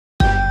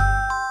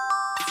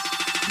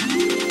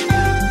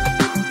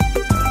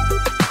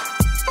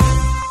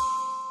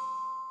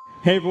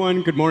Hey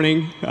everyone, good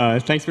morning.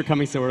 Thanks for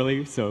coming so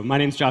early. So my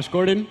name's Josh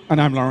Gordon.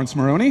 And I'm Lawrence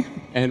Moroney.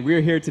 And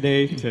we're here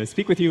today to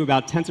speak with you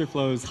about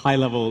TensorFlow's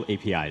high-level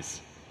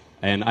APIs.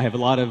 And I have a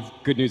lot of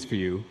good news for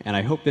you, and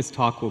I hope this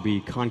talk will be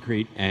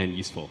concrete and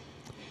useful.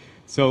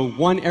 So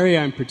one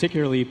area I'm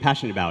particularly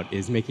passionate about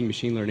is making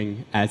machine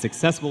learning as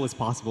accessible as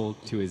possible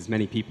to as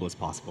many people as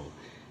possible.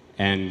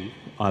 And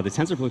the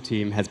TensorFlow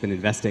team has been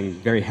investing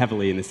very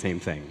heavily in the same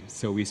thing.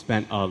 So we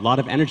spent a lot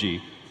of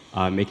energy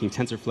making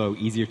TensorFlow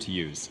easier to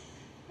use.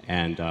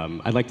 And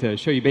I'd like to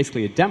show you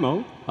basically a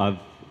demo of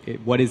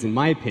what is, in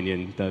my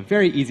opinion, the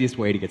very easiest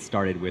way to get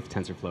started with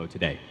TensorFlow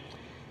today.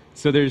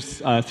 So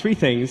there's three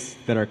things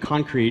that are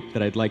concrete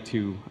that I'd like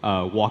to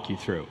walk you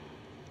through.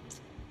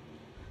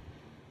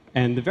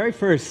 And the very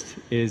first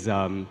is,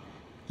 even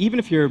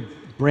if you're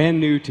brand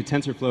new to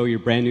TensorFlow, you're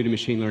brand new to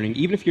machine learning,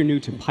 even if you're new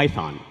to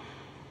Python,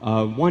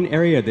 one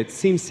area that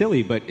seems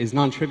silly but is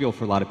non-trivial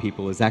for a lot of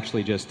people is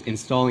actually just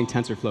installing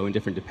TensorFlow in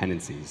different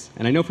dependencies.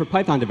 And I know for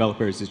Python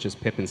developers, it's just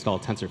pip install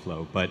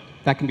TensorFlow, but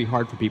that can be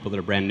hard for people that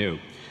are brand new.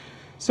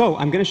 So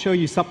I'm going to show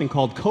you something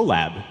called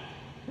Colab,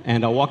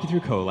 and I'll walk you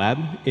through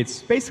Colab.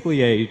 It's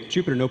basically a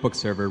Jupyter Notebook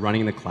server running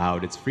in the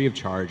cloud. It's free of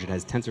charge. It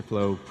has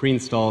TensorFlow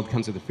pre-installed,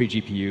 comes with a free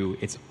GPU.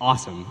 It's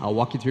awesome. I'll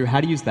walk you through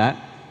how to use that,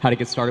 how to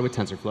get started with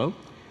TensorFlow.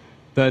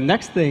 The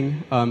next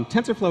thing,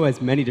 TensorFlow has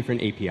many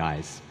different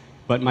APIs.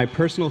 But my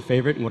personal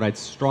favorite, and what I'd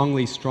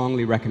strongly,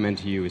 strongly recommend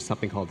to you, is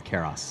something called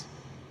keras.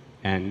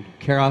 And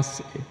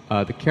keras,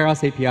 the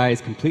keras API is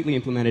completely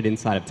implemented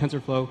inside of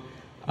TensorFlow.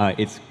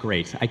 It's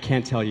great. I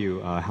can't tell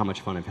you how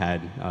much fun I've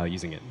had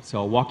using it. So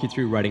I'll walk you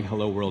through writing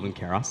Hello World in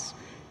keras.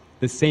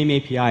 The same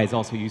API is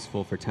also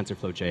useful for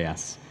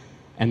TensorFlow.js.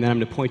 And then I'm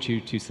going to point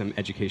you to some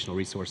educational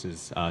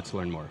resources to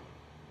learn more.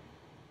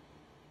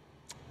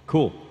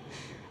 Cool.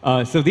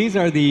 So these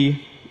are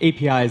the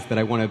APIs that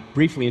I want to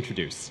briefly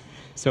introduce.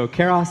 So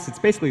keras, it's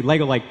basically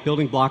Lego-like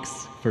building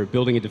blocks for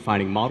building and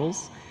defining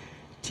models.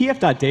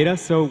 tf.data,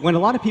 so when a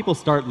lot of people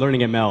start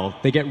learning ML,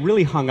 they get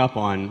really hung up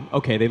on,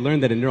 OK, they learn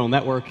that a neural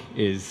network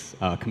is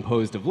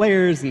composed of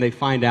layers, and they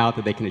find out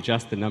that they can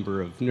adjust the number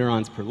of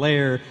neurons per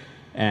layer,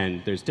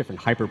 and there's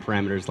different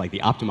hyperparameters like the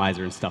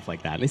optimizer and stuff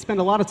like that. And they spend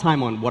a lot of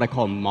time on what I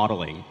call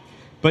modeling.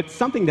 But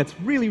something that's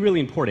really,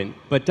 really important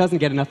but doesn't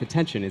get enough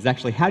attention is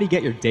actually how do you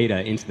get your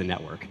data into the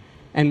network?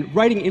 And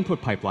writing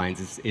input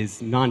pipelines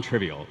is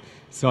non-trivial.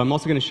 So I'm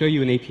also going to show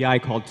you an API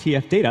called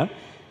tf.data,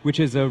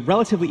 which is a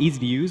relatively easy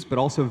to use, but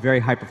also a very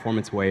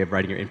high-performance way of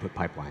writing your input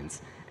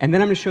pipelines. And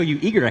then I'm going to show you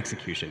eager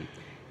execution.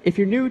 If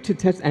you're new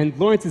to and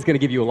Lawrence is going to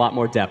give you a lot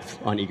more depth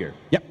on eager.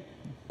 Yep.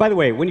 By the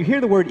way, when you hear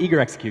the word eager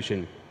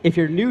execution, if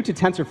you're new to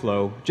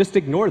TensorFlow, just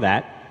ignore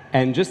that,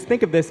 and just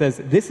think of this as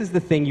this is the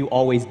thing you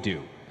always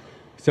do.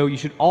 So you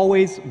should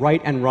always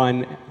write and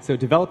run, so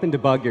develop and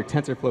debug your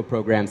TensorFlow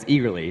programs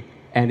eagerly.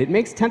 And it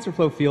makes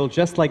TensorFlow feel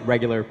just like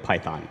regular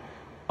Python.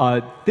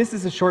 This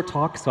is a short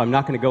talk, so I'm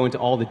not going to go into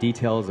all the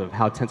details of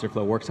how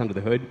TensorFlow works under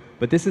the hood,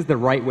 but this is the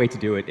right way to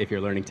do it if you're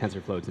learning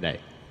TensorFlow today.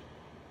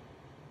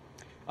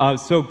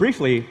 So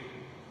briefly,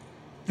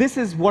 this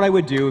is what I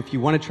would do if you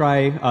want to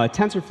try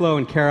TensorFlow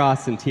and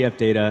keras and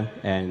tf.data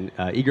and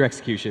eager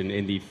execution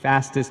in the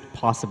fastest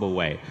possible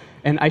way.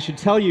 And I should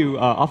tell you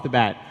off the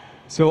bat,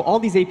 so all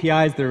these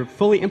APIs, they're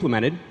fully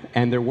implemented,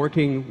 and they're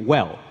working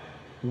well.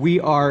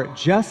 We are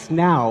just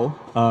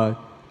now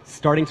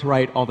starting to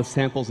write all the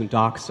samples and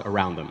docs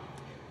around them.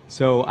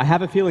 So I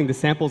have a feeling the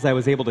samples I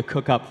was able to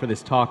cook up for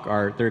this talk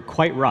they're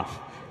quite rough.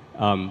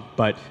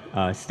 But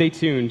stay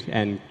tuned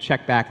and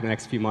check back in the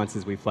next few months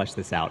as we flesh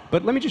this out.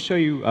 But let me just show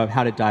you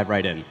how to dive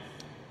right in.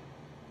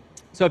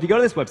 So if you go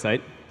to this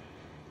website,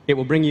 it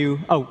will bring you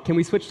can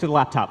we switch to the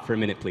laptop for a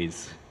minute,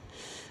 please?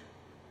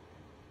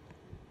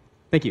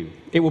 Thank you.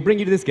 It will bring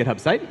you to this GitHub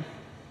site.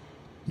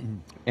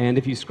 And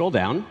if you scroll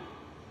down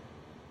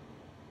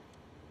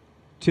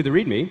to the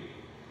README,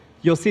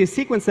 you'll see a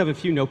sequence of a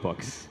few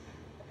notebooks.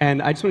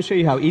 And I just want to show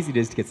you how easy it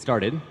is to get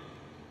started.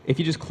 If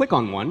you just click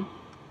on one,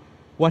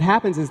 what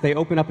happens is they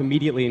open up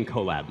immediately in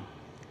Colab.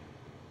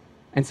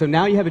 And so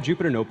now you have a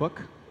Jupyter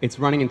Notebook. It's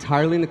running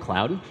entirely in the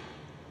cloud.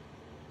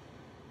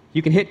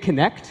 You can hit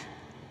connect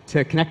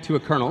to connect to a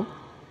kernel.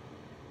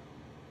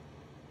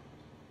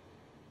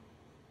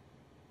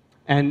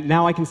 And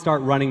now I can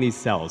start running these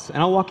cells. And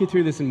I'll walk you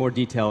through this in more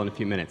detail in a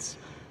few minutes.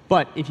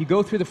 But if you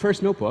go through the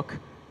first notebook,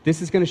 this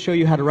is going to show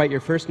you how to write your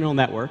first neural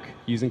network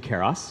using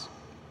keras.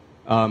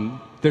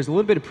 There's a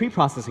little bit of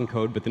pre-processing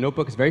code, but the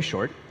notebook is very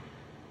short.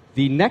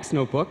 The next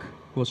notebook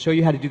will show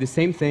you how to do the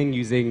same thing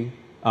using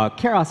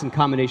keras in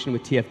combination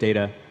with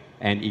tf.data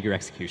and eager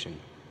execution.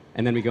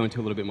 And then we go into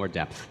a little bit more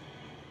depth.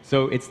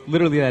 So it's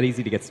literally that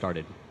easy to get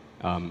started.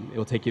 It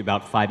will take you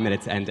about 5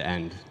 minutes end to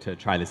end to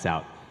try this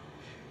out.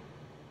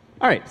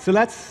 All right, so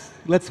let's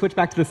switch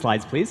back to the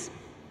slides, please.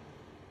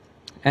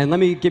 And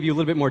let me give you a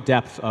little bit more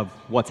depth of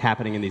what's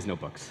happening in these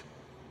notebooks.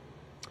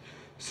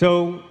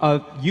 So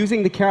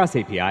using the keras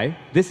API,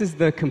 this is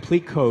the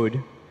complete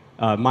code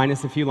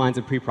minus a few lines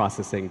of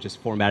pre-processing, just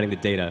formatting the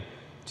data,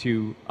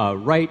 to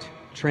write,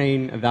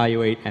 train,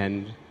 evaluate,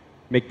 and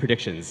make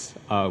predictions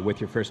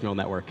with your first neural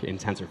network in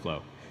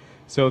TensorFlow.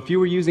 So if you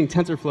were using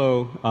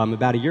TensorFlow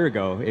about a year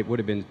ago, it would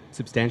have been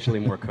substantially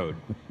more code.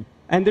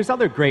 And there's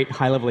other great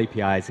high-level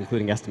APIs,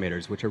 including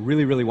estimators, which are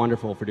really, really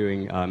wonderful for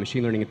doing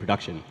machine learning in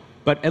production.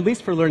 But at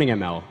least for learning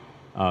ML,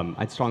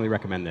 I'd strongly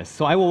recommend this.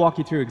 So I will walk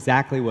you through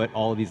exactly what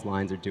all of these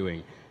lines are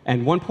doing.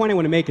 And one point I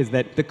want to make is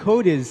that the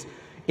code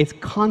it's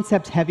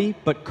concept-heavy,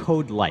 but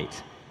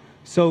code-light.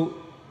 So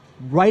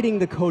writing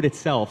the code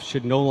itself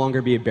should no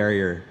longer be a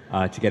barrier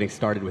to getting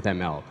started with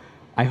ML.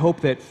 I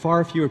hope that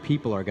far fewer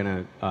people are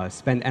going to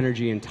spend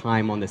energy and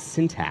time on the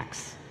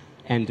syntax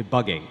and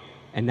debugging.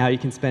 And now you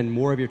can spend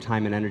more of your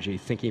time and energy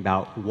thinking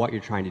about what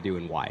you're trying to do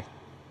and why.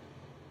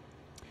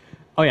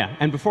 Oh yeah,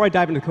 and before I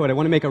dive into code, I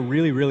want to make a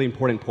really, really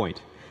important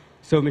point.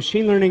 So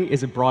machine learning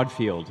is a broad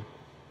field.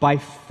 By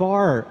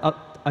far,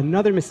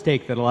 another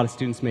mistake that a lot of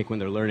students make when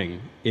they're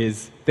learning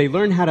is they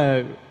learn how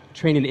to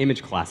train an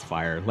image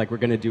classifier, like we're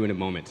going to do in a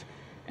moment.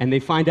 And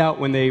they find out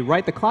when they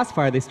write the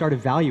classifier, they start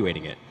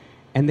evaluating it.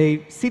 And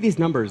they see these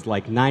numbers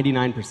like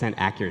 99%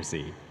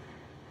 accuracy.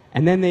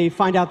 And then they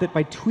find out that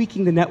by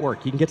tweaking the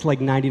network, you can get to like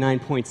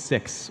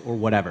 99.6 or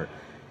whatever.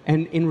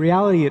 And in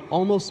reality, it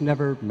almost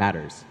never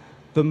matters.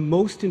 The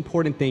most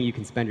important thing you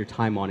can spend your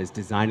time on is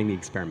designing the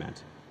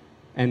experiment.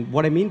 And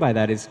what I mean by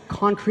that is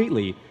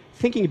concretely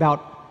thinking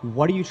about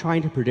what are you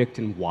trying to predict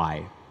and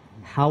why?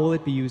 How will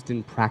it be used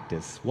in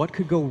practice? What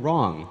could go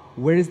wrong?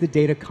 Where does the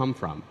data come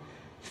from?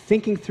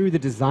 Thinking through the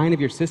design of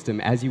your system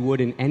as you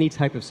would in any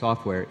type of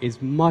software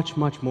is much,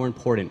 much more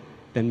important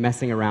than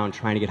messing around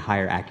trying to get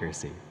higher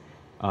accuracy.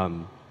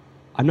 I'm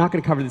not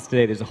going to cover this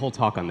today. There's a whole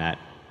talk on that.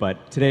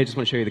 But today I just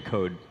want to show you the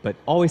code. But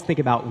always think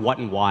about what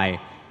and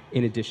why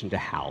in addition to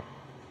how.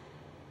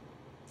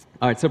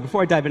 All right, so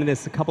before I dive into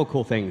this, a couple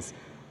cool things.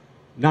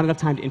 Not enough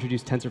time to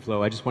introduce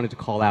TensorFlow. I just wanted to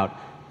call out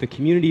the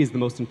community is the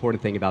most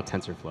important thing about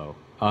TensorFlow.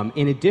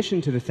 In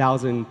addition to the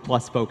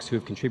 1,000+ folks who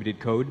have contributed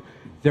code,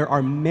 there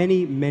are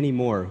many, many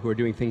more who are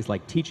doing things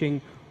like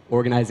teaching,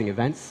 organizing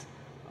events,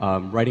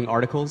 writing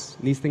articles.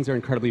 And these things are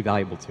incredibly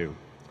valuable too.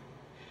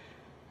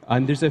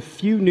 There's a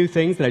few new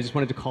things that I just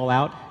wanted to call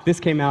out. This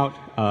came out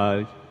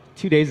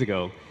 2 days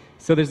ago.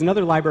 So there's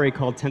another library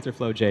called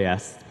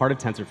TensorFlow.js, part of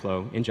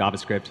TensorFlow in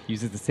JavaScript,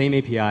 uses the same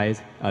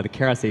APIs, the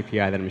Keras API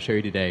that I'm going to show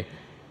you today.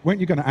 Weren't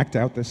you going to act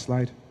out this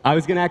slide? I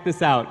was going to act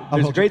this out.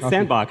 There's a great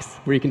sandbox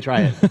where you can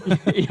try it.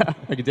 Yeah,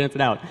 I could dance it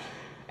out.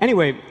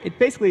 Anyway,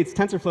 it's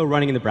TensorFlow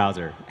running in the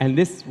browser. And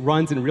this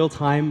runs in real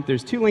time.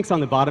 There's 2 links on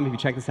the bottom if you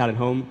check this out at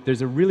home.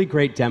 There's a really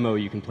great demo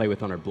you can play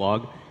with on our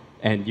blog.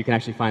 And you can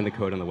actually find the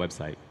code on the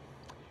website.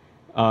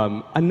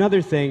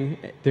 Another thing,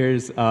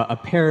 there's a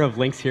pair of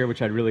links here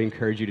which I'd really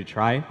encourage you to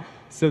try.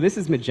 So this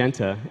is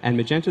Magenta. And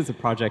Magenta is a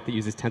project that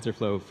uses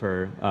TensorFlow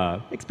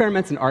for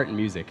experiments in art and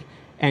music.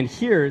 And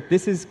here,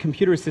 this is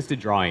computer-assisted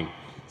drawing.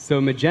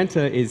 So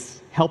Magenta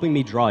is helping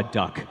me draw a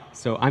duck.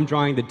 So I'm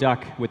drawing the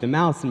duck with the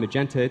mouse, and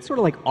Magenta, it's sort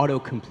of like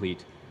autocomplete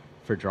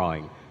for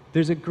drawing.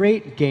 There's a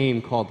great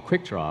game called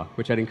Quick Draw,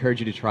 which I'd encourage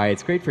you to try.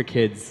 It's great for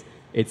kids.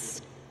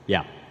 It's,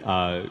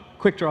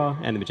 Quick Draw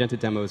and the Magenta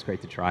demo is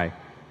great to try.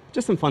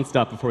 Just some fun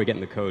stuff before we get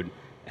into the code.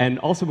 And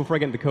also before I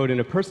get into the code, in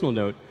a personal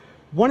note,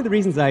 one of the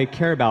reasons I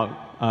care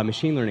about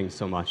machine learning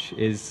so much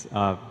is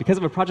because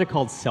of a project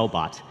called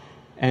Cellbot.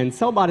 And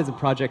Cellbot is a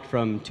project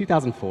from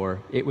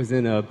 2004. It was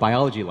in a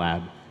biology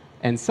lab.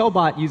 And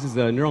Cellbot uses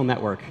a neural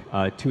network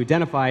to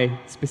identify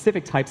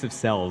specific types of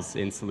cells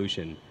in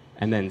solution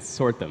and then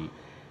sort them.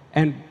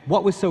 And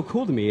what was so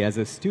cool to me as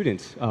a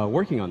student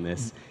working on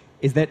this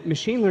is that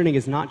machine learning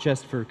is not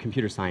just for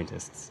computer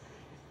scientists.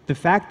 The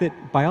fact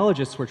that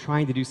biologists were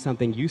trying to do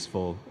something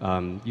useful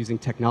using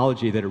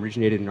technology that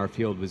originated in our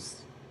field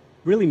was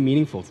really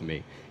meaningful to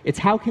me. It's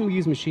how can we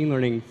use machine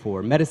learning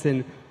for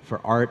medicine,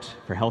 for art,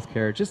 for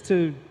healthcare, just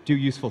to do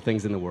useful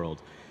things in the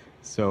world.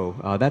 So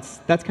that's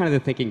kind of the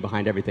thinking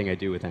behind everything I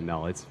do with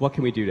ML. It's what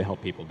can we do to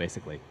help people,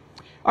 basically.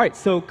 All right,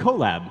 so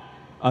Colab.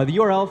 The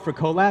URL for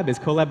Colab is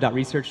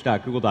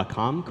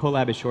colab.research.google.com.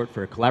 Colab is short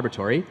for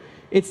collaboratory.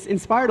 It's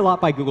inspired a lot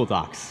by Google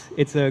Docs.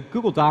 It's a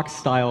Google Docs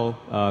style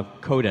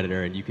code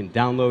editor, and you can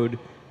download,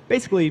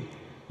 basically,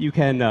 you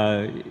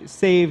can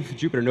save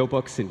Jupyter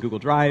notebooks in Google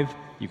Drive.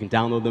 You can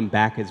download them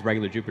back as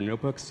regular Jupyter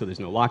notebooks, so there's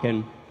no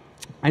lock-in.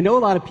 I know a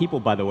lot of people,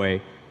 by the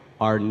way,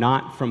 are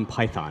not from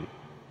Python.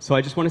 So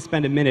I just want to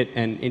spend a minute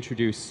and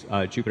introduce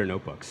Jupyter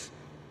notebooks.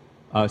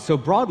 So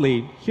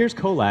broadly, here's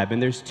Colab,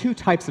 and there's 2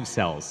 types of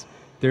cells.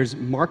 There's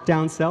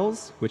markdown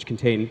cells, which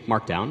contain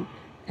markdown.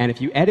 And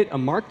if you edit a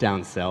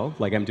markdown cell,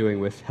 like I'm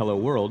doing with Hello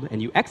World,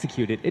 and you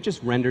execute it, it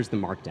just renders the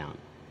markdown.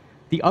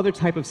 The other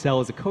type of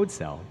cell is a code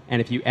cell. And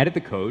if you edit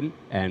the code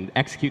and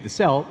execute the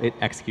cell, it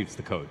executes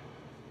the code.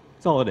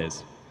 That's all it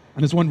is.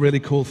 And there's one really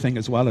cool thing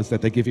as well, is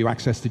that they give you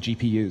access to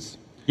GPUs.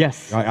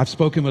 Yes. I've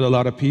spoken with a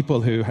lot of people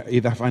who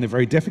either find it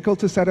very difficult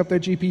to set up their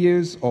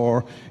GPUs,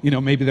 or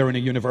maybe they're in a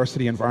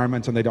university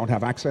environment and they don't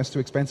have access to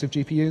expensive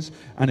GPUs.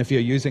 And if you're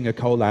using a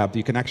Colab,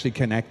 you can actually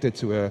connect it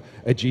to a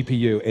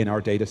GPU in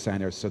our data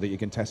centers so that you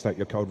can test out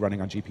your code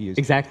running on GPUs.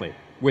 Exactly,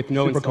 with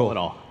no install at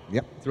all.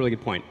 Yep. It's a really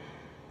good point.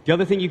 The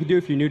other thing you can do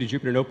if you're new to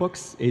Jupyter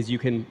Notebooks is you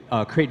can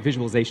create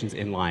visualizations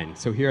in line.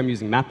 So here I'm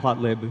using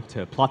matplotlib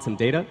to plot some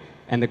data,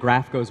 and the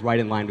graph goes right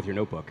in line with your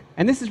notebook.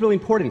 And this is really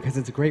important because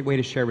it's a great way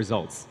to share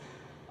results.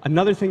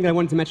 Another thing that I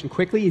wanted to mention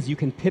quickly is you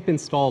can pip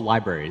install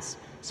libraries.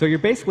 So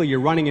you're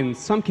running in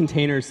some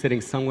containers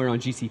sitting somewhere on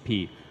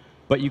GCP,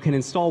 but you can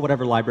install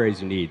whatever libraries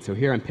you need. So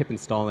here I'm pip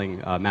installing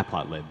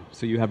matplotlib,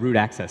 so you have root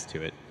access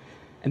to it.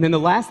 And then the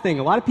last thing,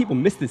 a lot of people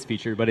miss this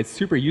feature, but it's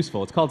super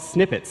useful. It's called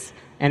snippets,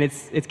 and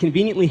it's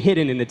conveniently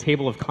hidden in the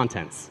table of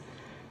contents.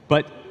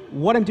 But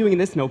what I'm doing in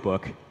this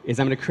notebook is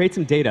I'm going to create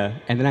some data,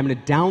 and then I'm going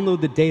to download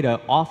the data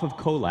off of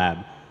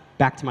Colab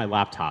back to my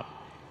laptop.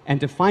 And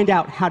to find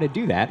out how to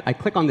do that, I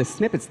click on this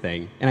snippets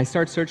thing, and I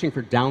start searching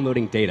for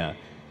downloading data.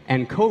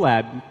 And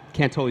Colab,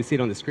 can't totally see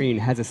it on the screen,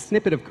 has a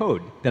snippet of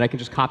code that I can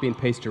just copy and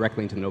paste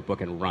directly into the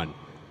notebook and run.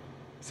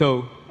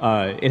 So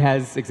it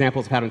has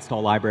examples of how to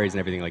install libraries and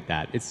everything like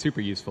that. It's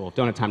super useful.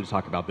 Don't have time to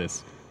talk about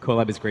this.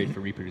 Colab is great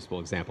for reproducible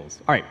examples.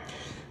 All right,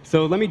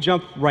 so let me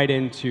jump right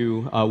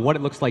into what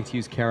it looks like to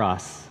use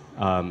Keras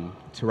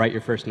to write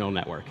your first neural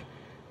network.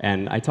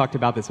 And I talked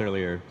about this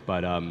earlier,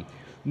 but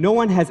no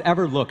one has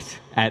ever looked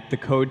at the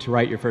code to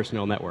write your first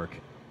neural network.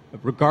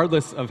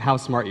 Regardless of how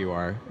smart you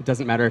are, it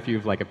doesn't matter if you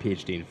have like a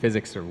PhD in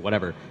physics or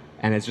whatever,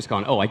 and it's just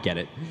gone, oh, I get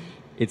it.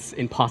 It's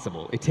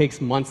impossible. It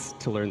takes months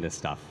to learn this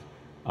stuff.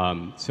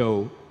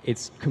 So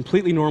it's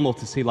completely normal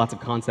to see lots of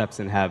concepts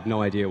and have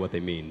no idea what they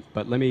mean.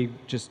 But let me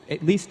just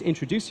at least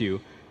introduce you,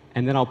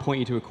 and then I'll point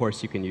you to a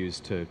course you can use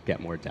to get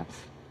more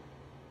depth.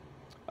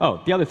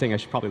 Oh, the other thing, I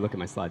should probably look at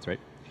my slides, right?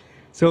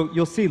 So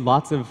you'll see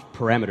lots of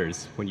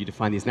parameters when you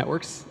define these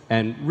networks,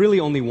 and really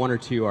only one or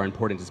two are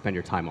important to spend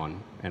your time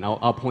on. And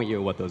I'll point you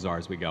at what those are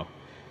as we go.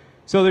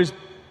 So there's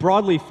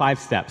broadly 5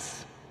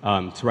 steps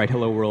to write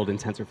Hello World in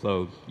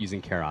TensorFlow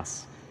using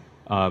Keras.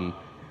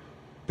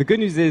 The good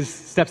news is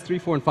steps 3,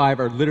 4, and 5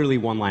 are literally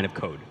one line of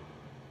code.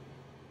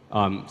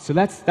 So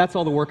that's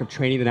all the work of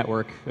training the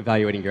network,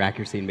 evaluating your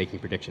accuracy, and making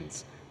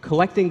predictions.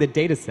 Collecting the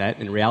data set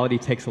in reality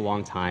takes a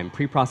long time.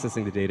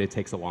 Pre-processing the data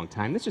takes a long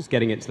time. That's just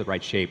getting it to the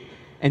right shape.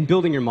 And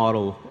building your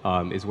model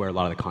is where a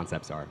lot of the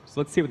concepts are.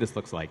 So let's see what this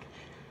looks like.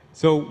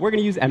 So we're going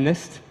to use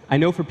MNIST. I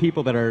know for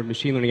people that are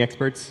machine learning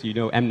experts, you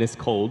know MNIST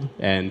cold.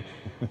 And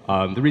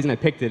the reason I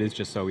picked it is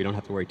just so we don't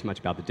have to worry too much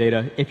about the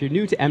data. If you're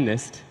new to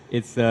MNIST,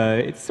 it's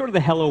sort of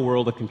the hello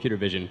world of computer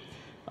vision.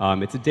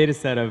 It's a data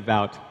set of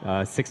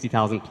about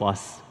 60,000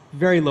 plus,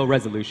 very low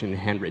resolution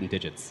handwritten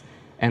digits.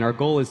 And our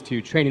goal is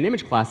to train an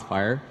image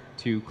classifier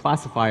to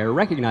classify or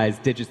recognize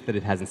digits that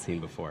it hasn't seen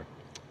before.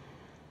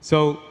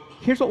 So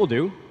here's what we'll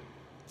do.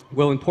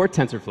 We'll import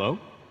TensorFlow.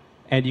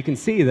 And you can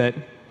see that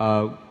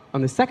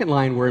on the second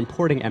line, we're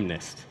importing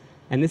MNIST.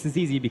 And this is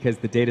easy because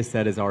the data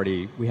set is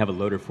already, we have a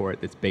loader for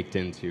it that's baked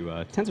into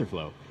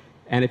TensorFlow.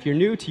 And if you're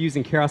new to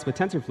using Keras with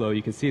TensorFlow,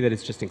 you can see that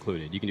it's just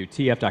included. You can do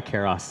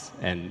tf.keras,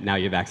 and now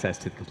you have access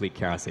to the complete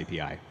Keras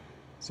API.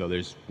 So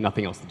there's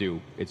nothing else to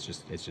do. It's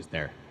just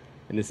there.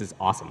 And this is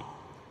awesome.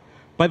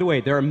 By the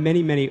way, there are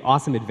many, many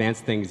awesome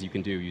advanced things you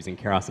can do using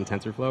Keras and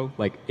TensorFlow.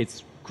 Like,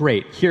 it's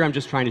great. Here, I'm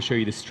just trying to show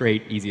you the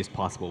straight, easiest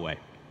possible way.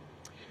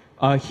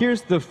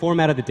 Here's the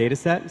format of the data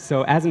set.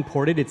 So as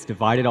imported, it's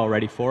divided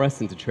already for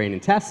us into train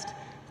and test.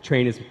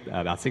 Train is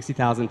about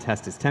 60,000,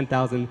 test is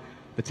 10,000.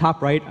 The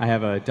top right, I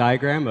have a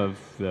diagram of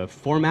the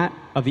format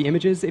of the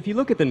images. If you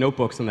look at the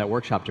notebooks on that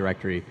workshop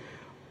directory,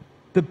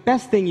 the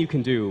best thing you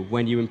can do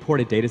when you import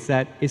a data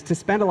set is to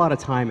spend a lot of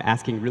time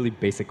asking really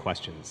basic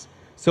questions.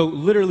 So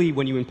literally,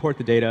 when you import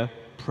the data,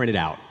 print it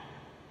out.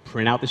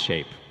 Print out the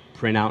shape.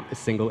 Print out a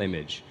single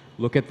image.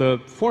 Look at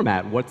the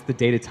format. What's the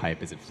data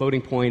type? Is it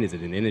floating point? Is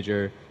it an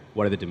integer?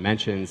 What are the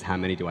dimensions? How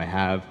many do I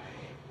have?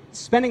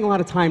 Spending a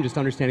lot of time just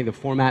understanding the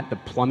format, the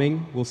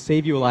plumbing, will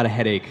save you a lot of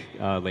headache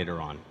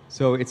later on.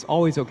 So it's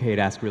always OK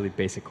to ask really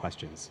basic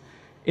questions.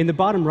 In the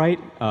bottom right,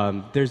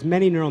 there's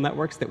many neural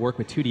networks that work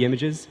with 2D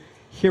images.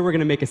 Here we're going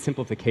to make a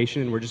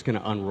simplification, and we're just going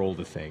to unroll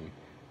the thing.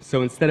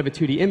 So instead of a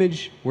 2D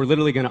image, we're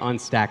literally going to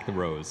unstack the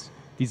rows.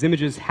 These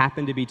images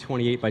happen to be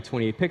 28 by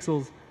 28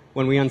 pixels.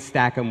 When we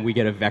unstack them, we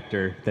get a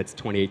vector that's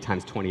 28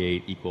 times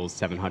 28 equals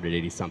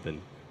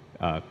 780-something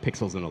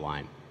pixels in a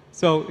line.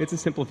 So it's a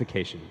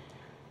simplification.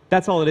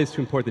 That's all it is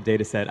to import the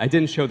data set. I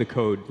didn't show the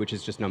code, which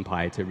is just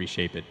NumPy to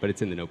reshape it, but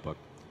it's in the notebook.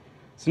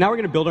 So now we're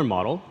going to build our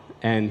model.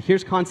 And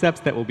here's concepts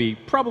that will be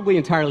probably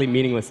entirely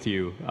meaningless to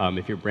you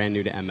if you're brand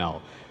new to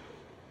ML.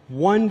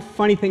 One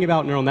funny thing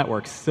about neural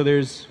networks, so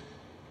there's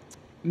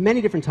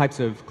many different types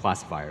of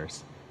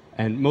classifiers.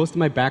 And most of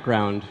my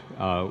background,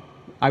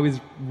 I was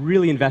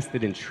really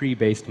invested in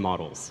tree-based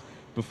models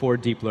before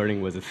deep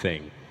learning was a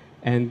thing.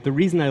 And the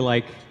reason I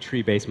like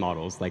tree-based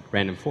models, like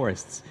random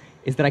forests,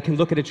 is that I can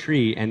look at a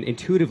tree and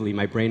intuitively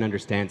my brain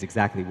understands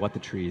exactly what the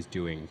tree is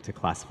doing to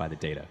classify the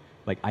data.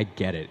 Like, I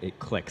get it. It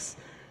clicks.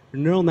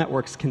 Neural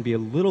networks can be a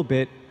little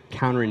bit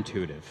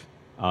counterintuitive.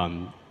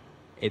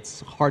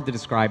 It's hard to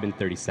describe in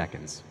 30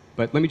 seconds.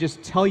 But let me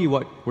just tell you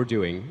what we're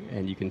doing,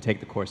 and you can take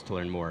the course to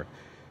learn more.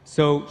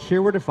 So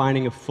here we're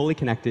defining a fully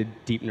connected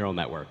deep neural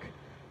network.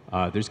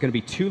 There's going to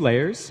be 2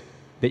 layers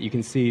that you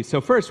can see.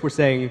 So first, we're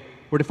saying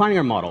we're defining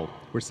our model.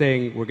 We're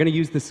saying we're going to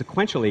use the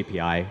sequential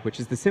API, which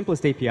is the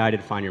simplest API to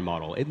define your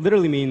model. It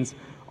literally means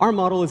our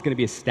model is going to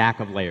be a stack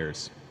of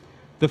layers.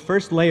 The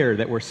first layer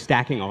that we're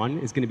stacking on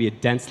is going to be a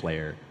dense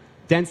layer.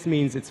 Dense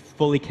means it's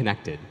fully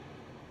connected.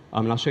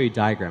 And I'll show you a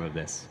diagram of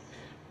this.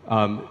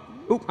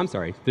 I'm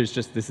sorry.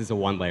 This is a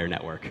one-layer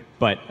network.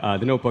 But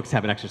the notebooks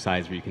have an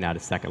exercise where you can add a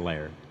second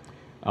layer.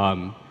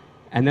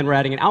 And then we're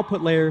adding an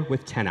output layer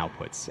with 10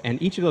 outputs.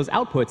 And each of those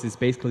outputs is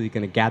basically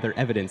going to gather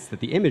evidence that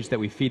the image that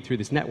we feed through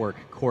this network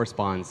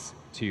corresponds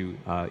to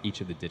each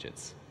of the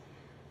digits.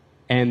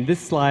 And this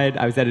slide,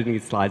 I was editing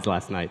these slides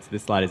last night, so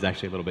this slide is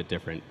actually a little bit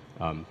different.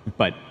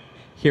 But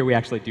here we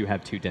actually do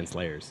have two dense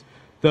layers.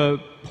 The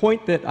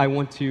point that I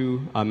want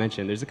to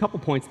mention, there's a couple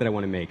points that I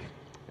want to make.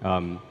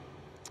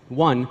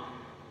 One,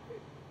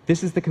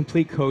 this is the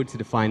complete code to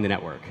define the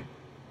network.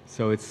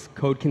 So it's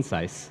code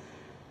concise.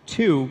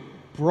 Two,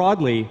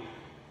 broadly,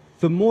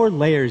 the more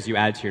layers you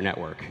add to your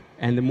network,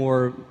 and the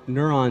more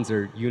neurons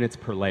or units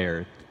per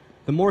layer,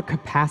 the more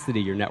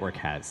capacity your network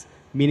has,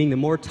 meaning the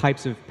more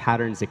types of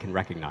patterns it can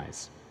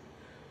recognize.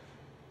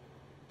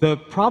 The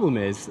problem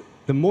is,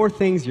 the more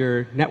things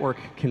your network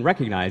can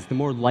recognize, the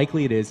more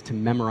likely it is to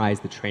memorize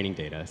the training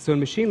data. So in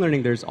machine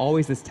learning, there's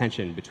always this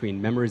tension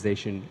between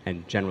memorization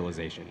and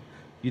generalization.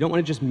 You don't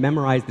want to just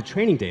memorize the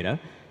training data.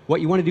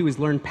 What you want to do is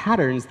learn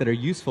patterns that are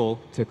useful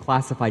to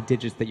classify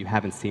digits that you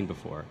haven't seen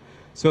before.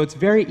 So it's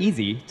very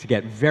easy to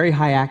get very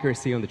high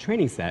accuracy on the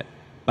training set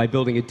by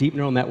building a deep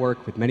neural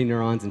network with many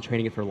neurons and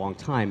training it for a long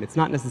time. It's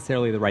not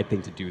necessarily the right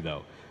thing to do,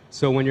 though.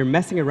 So when you're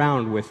messing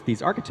around with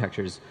these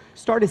architectures,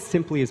 start as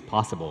simply as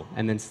possible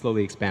and then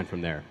slowly expand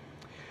from there.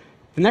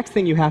 The next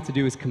thing you have to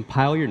do is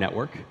compile your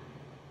network.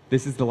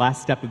 This is the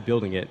last step of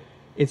building it.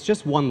 It's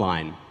just one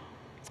line.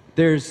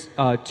 There's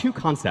two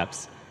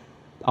concepts.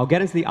 I'll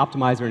get into the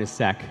optimizer in a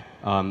sec.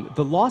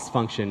 The loss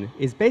function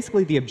is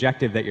basically the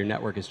objective that your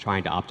network is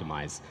trying to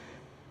optimize.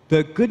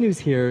 The good news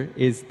here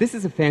is this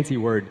is a fancy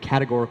word,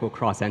 categorical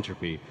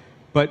cross-entropy.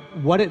 But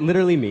what it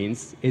literally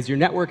means is your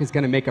network is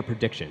going to make a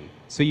prediction.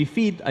 So you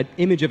feed an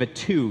image of a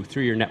 2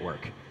 through your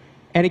network.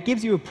 And it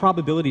gives you a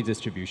probability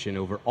distribution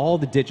over all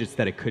the digits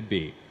that it could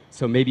be.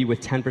 So maybe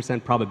with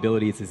 10%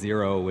 probability, it's a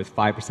 0. With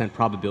 5%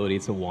 probability,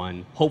 it's a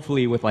 1.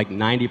 Hopefully, with like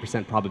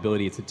 90%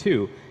 probability, it's a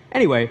 2.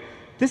 Anyway,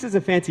 this is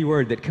a fancy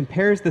word that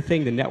compares the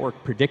thing the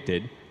network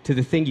predicted to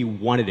the thing you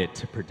wanted it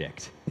to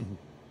predict.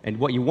 And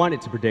what you want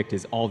it to predict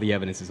is all the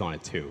evidence is on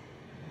it, too.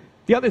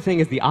 The other thing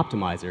is the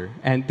optimizer,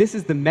 and this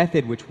is the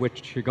method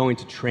which you're going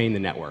to train the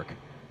network.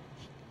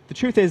 The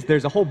truth is,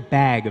 there's a whole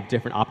bag of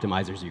different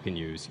optimizers you can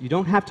use. You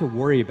don't have to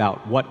worry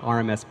about what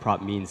RMS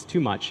prop means too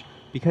much,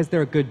 because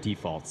there are good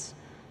defaults.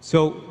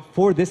 So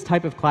for this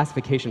type of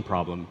classification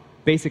problem,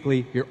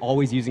 basically, you're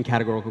always using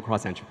categorical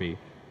cross-entropy,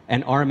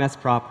 and RMS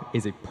prop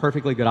is a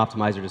perfectly good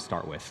optimizer to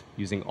start with,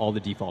 using all the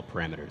default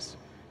parameters.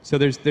 So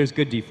there's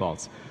good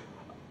defaults.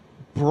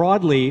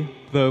 Broadly,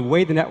 the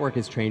way the network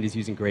is trained is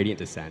using gradient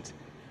descent.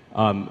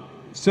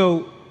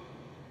 So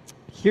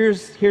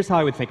here's how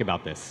I would think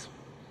about this.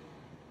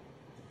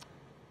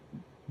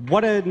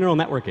 What a neural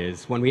network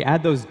is, when we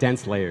add those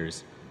dense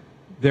layers,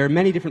 there are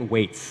many different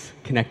weights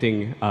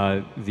connecting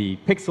the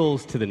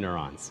pixels to the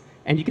neurons.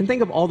 And you can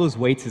think of all those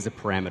weights as a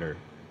parameter.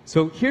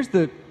 So here's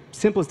the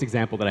simplest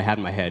example that I had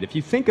in my head. If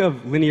you think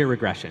of linear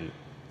regression,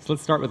 so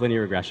let's start with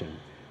linear regression.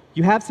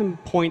 You have some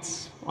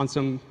points on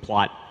some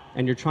plot,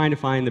 and you're trying to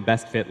find the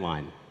best fit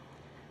line.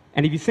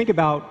 And if you think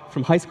about,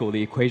 from high school,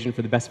 the equation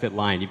for the best fit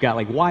line, you've got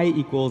like y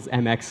equals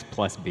mx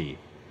plus b.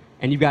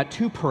 And you've got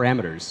two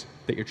parameters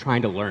that you're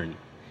trying to learn.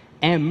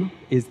 M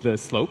is the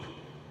slope,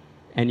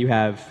 and you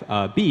have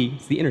b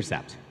is the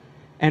intercept.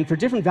 And for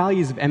different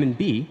values of m and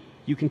b,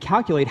 you can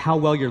calculate how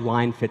well your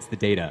line fits the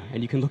data,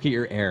 and you can look at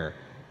your error.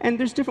 And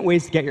there's different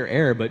ways to get your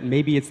error, but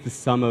maybe it's the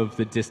sum of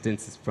the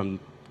distance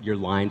from your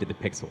line to the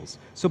pixels.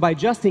 So by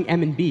adjusting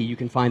m and b, you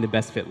can find the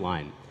best fit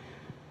line.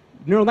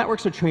 Neural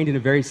networks are trained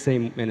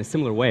in a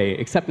similar way,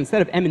 except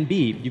instead of m and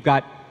b, you've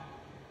got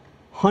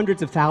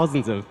hundreds of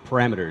thousands of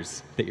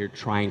parameters that you're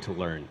trying to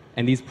learn.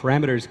 And these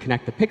parameters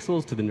connect the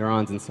pixels to the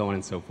neurons and so on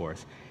and so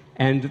forth.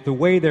 And the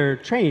way they're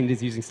trained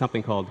is using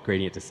something called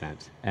gradient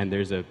descent. And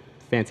there's a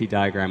fancy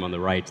diagram on the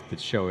right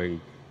that's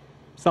showing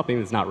something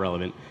that's not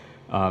relevant.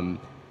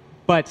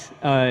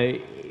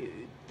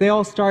 They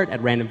all start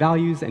at random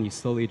values, and you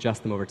slowly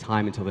adjust them over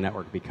time until the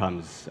network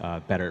becomes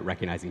better at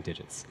recognizing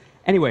digits.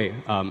 Anyway,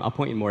 I'll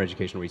point you to more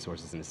educational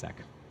resources in a sec.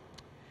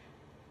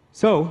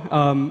 So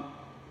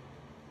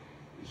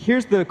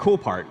here's the cool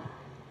part.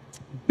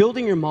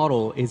 Building your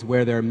model is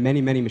where there are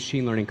many, many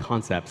machine learning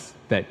concepts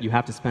that you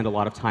have to spend a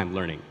lot of time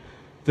learning.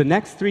 The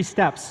next 3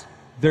 steps,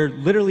 they're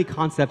literally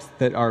concepts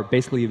that are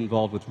basically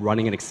involved with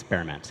running an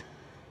experiment.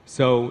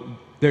 So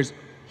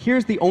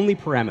here's the only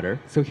parameter.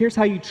 So here's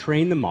how you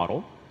train the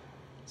model.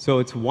 So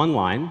it's one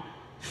line.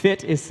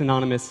 Fit is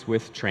synonymous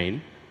with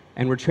train.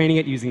 And we're training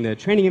it using the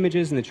training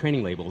images and the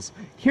training labels.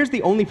 Here's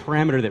the only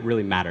parameter that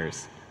really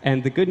matters.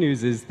 And the good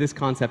news is this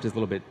concept is a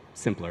little bit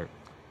simpler.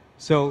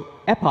 So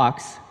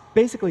epochs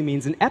basically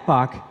means an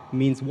epoch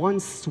means one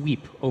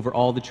sweep over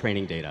all the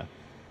training data.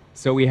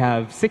 So we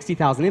have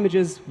 60,000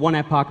 images. One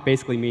epoch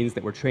basically means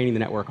that we're training the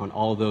network on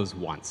all of those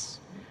once.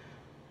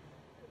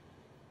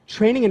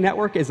 Training a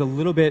network is a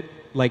little bit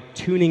like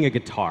tuning a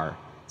guitar.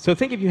 So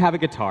think if you have a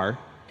guitar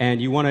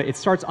and it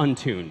starts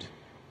untuned,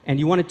 and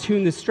you want to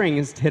tune the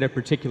strings to hit a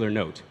particular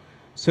note.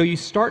 So you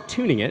start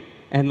tuning it,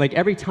 and like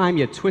every time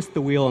you twist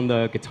the wheel on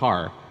the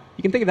guitar,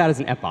 you can think of that as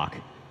an epoch.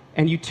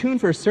 And you tune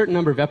for a certain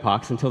number of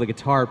epochs until the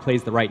guitar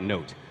plays the right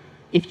note.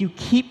 If you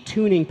keep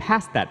tuning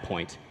past that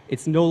point,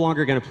 it's no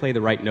longer going to play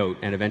the right note,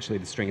 and eventually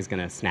the string is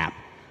going to snap.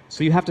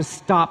 So you have to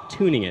stop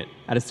tuning it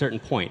at a certain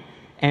point.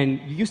 And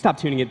you stop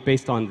tuning it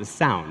based on the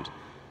sound.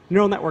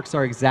 Neural networks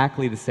are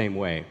exactly the same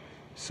way.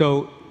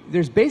 So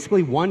there's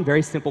basically one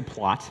very simple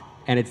plot,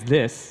 and it's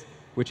this,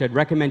 which I'd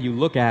recommend you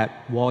look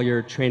at while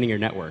you're training your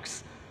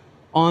networks.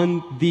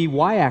 On the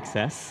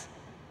y-axis,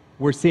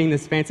 we're seeing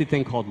this fancy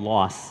thing called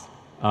loss.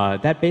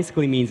 That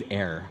basically means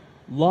error.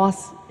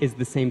 Loss is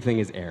the same thing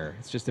as error.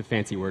 It's just a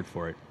fancy word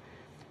for it.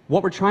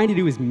 What we're trying to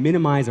do is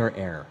minimize our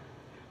error.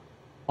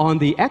 On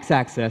the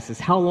x-axis is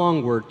how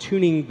long we're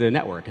tuning the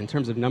network in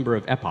terms of number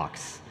of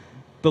epochs.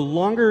 The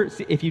longer,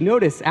 if you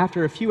notice,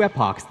 after a few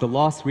epochs, the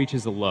loss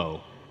reaches a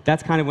low.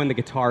 That's kind of when the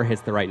guitar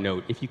hits the right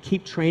note. If you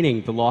keep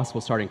training, the loss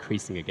will start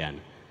increasing again.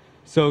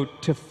 So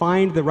to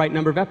find the right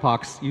number of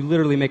epochs, you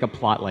literally make a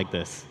plot like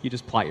this. You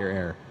just plot your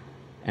error.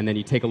 And then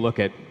you take a look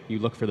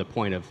for the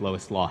point of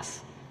lowest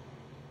loss,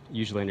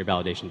 usually in your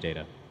validation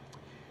data.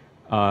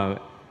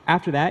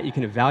 After that, you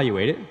can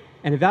evaluate it.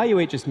 And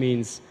evaluate just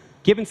means,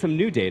 given some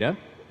new data,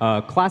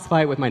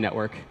 classify it with my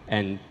network,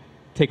 and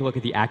take a look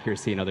at the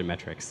accuracy and other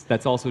metrics.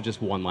 That's also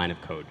just one line of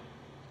code.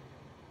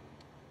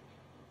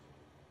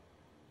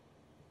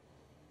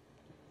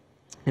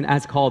 And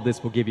as called,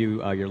 this will give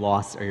you your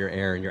loss or your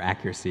error and your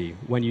accuracy.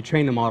 When you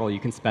train the model,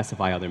 you can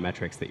specify other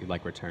metrics that you'd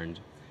like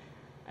returned.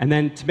 And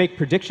then to make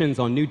predictions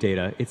on new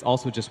data, it's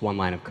also just one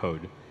line of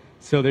code.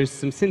 So there's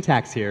some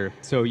syntax here.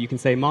 So you can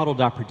say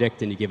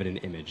model.predict, and you give it an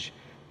image.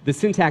 The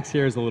syntax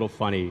here is a little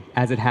funny.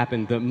 As it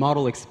happened, the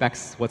model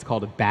expects what's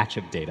called a batch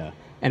of data.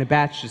 And a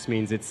batch just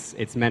means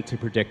it's meant to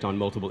predict on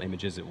multiple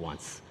images at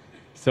once.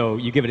 So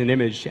you give it an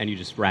image, and you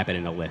just wrap it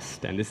in a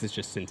list. And this is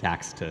just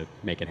syntax to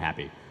make it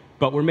happy.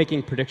 But we're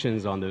making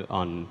predictions on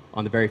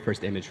the very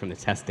first image from the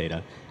test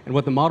data. And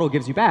what the model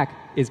gives you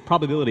back is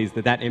probabilities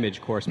that that image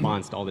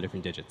corresponds to all the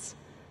different digits.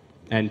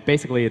 And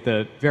basically, at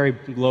the very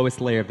lowest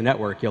layer of the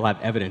network, you'll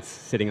have evidence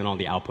sitting on all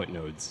the output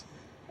nodes.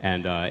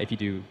 And if you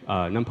do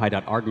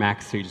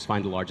numpy.argmax, so you just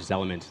find the largest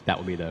element, that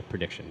will be the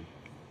prediction.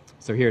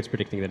 So here it's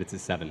predicting that it's a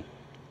 7.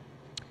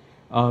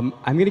 I'm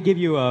going to give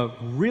you a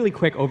really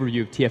quick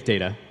overview of TF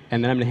data,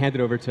 and then I'm going to hand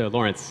it over to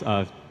Lawrence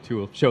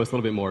to show us a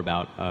little bit more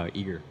about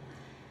eager.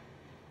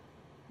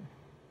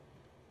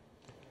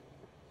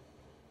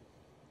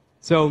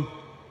 So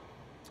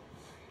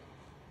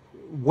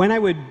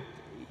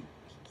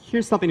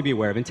here's something to be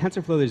aware of. In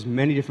TensorFlow, there's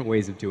many different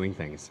ways of doing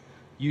things.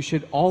 You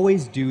should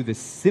always do the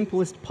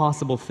simplest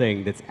possible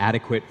thing that's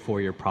adequate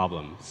for your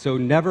problem. So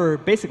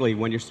basically,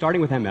 when you're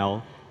starting with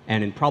ML,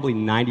 and in probably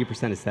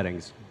 90% of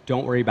settings,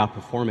 don't worry about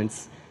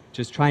performance.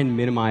 Just try and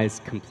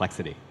minimize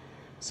complexity.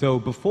 So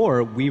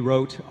before, we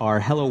wrote our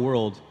hello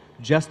world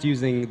just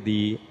using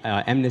the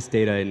MNIST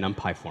data in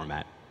NumPy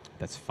format.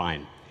 That's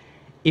fine.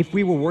 If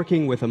we were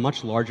working with a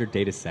much larger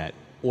data set,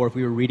 or if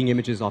we were reading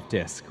images off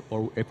disk,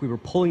 or if we were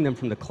pulling them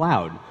from the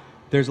cloud,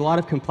 there's a lot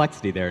of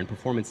complexity there, and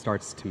performance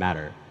starts to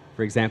matter.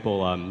 For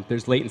example,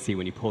 there's latency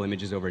when you pull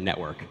images over a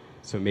network.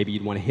 So maybe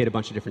you'd want to hit a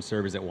bunch of different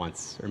servers at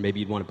once, or maybe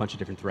you'd want a bunch of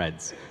different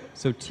threads.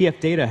 So TF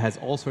data has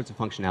all sorts of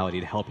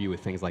functionality to help you with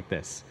things like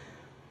this.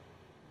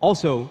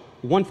 Also,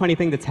 one funny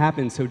thing that's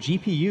happened, so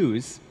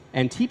GPUs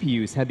and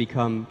TPUs have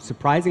become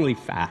surprisingly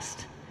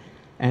fast.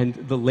 And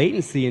the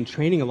latency in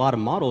training a lot of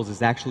models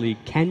is actually,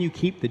 can you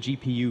keep the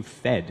GPU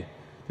fed?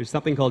 There's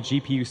something called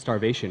GPU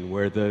starvation,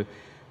 where the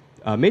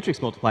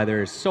matrix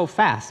multiplier is so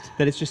fast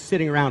that it's just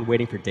sitting around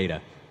waiting for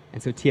data.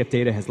 And so TF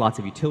data has lots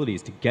of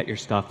utilities to get your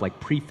stuff, like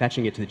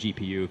pre-fetching it to the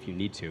GPU if you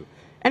need to.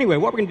 Anyway,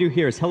 what we're going to do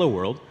here is hello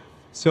world.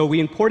 So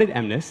we imported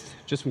MNIST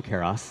just from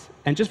Keras.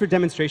 And just for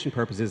demonstration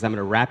purposes, I'm going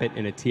to wrap it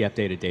in a TF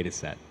data data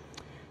set.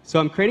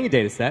 So I'm creating a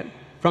data set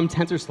from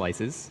tensor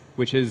slices,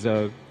 which is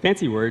a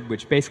fancy word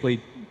which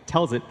basically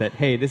tells it that,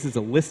 hey, this is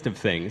a list of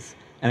things,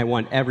 and I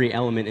want every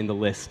element in the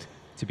list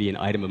to be an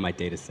item of my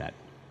data set.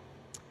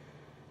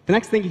 The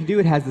next thing you can do,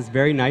 it has this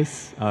very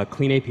nice,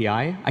 clean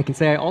API. I can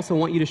say I also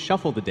want you to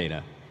shuffle the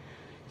data.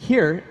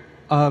 Here,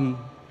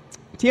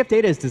 TF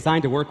data is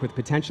designed to work with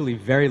potentially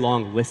very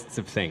long lists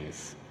of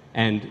things.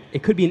 And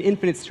it could be an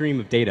infinite stream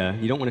of data.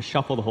 You don't want to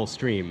shuffle the whole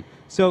stream.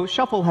 So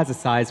shuffle has a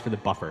size for the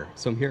buffer.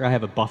 So here I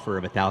have a buffer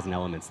of 1,000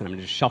 elements, and I'm going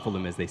to just shuffle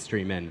them as they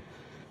stream in.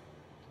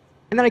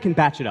 And then I can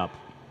batch it up.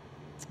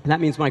 And that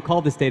means when I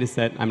call this data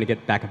set, I'm going to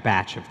get back a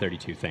batch of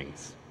 32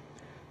 things.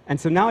 And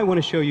so now I want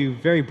to show you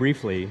very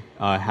briefly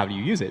how do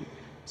you use it.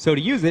 So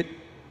to use it,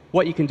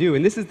 what you can do,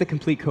 and this is the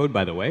complete code,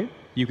 by the way.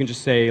 You can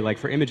just say, like,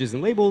 for images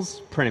and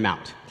labels, print them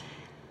out.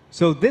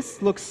 So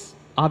this looks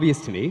obvious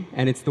to me,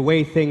 and it's the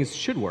way things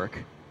should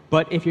work.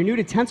 But if you're new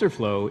to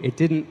TensorFlow, it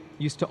didn't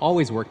used to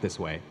always work this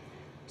way.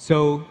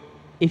 So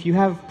if you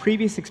have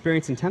previous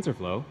experience in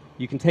TensorFlow,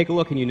 you can take a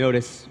look and you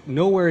notice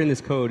nowhere in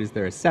this code is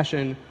there a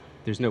session,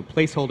 there's no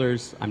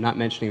placeholders, I'm not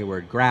mentioning the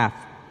word graph,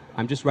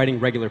 I'm just writing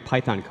regular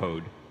Python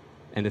code,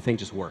 and the thing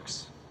just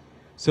works.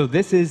 So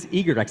this is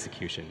eager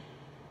execution.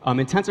 In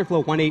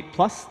TensorFlow 1.8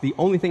 Plus, the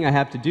only thing I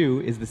have to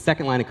do is the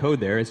second line of code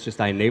there. It's just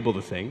I enable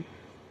the thing.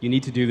 You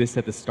need to do this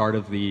at the start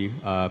of the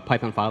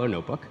Python file or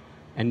notebook.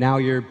 And now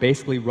you're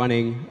basically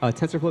running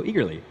TensorFlow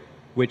eagerly,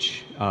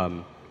 which,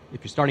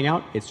 if you're starting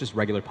out, it's just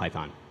regular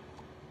Python.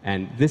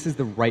 And this is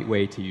the right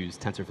way to use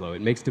TensorFlow.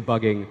 It makes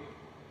debugging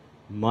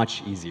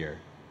much easier.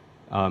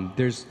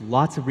 There's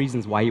lots of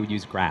reasons why you would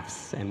use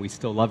graphs, and we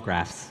still love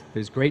graphs.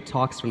 There's great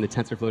talks from the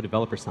TensorFlow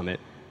Developer Summit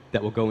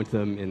that will go into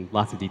them in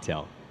lots of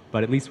detail.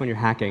 But at least when you're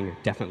hacking,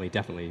 definitely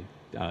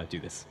do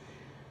this.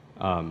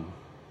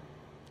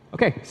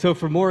 OK, so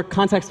for more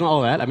context on all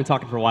of that, I've been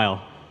talking for a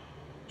while.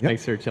 Yep.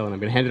 Thanks for chilling.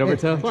 I'm going to hand it over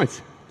to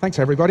Lawrence. Thanks,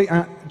 everybody.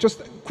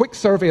 Just a quick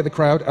survey of the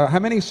crowd. How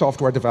many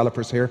software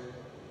developers here?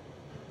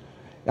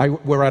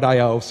 We're at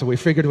I/O, so we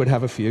figured we'd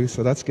have a few,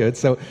 so that's good.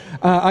 So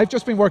I've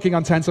just been working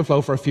on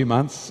TensorFlow for a few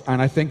months, and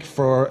I think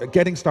for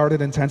getting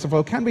started in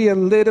TensorFlow can be a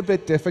little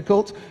bit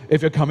difficult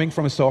if you're coming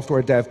from a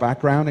software dev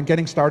background, and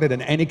getting started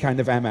in any kind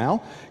of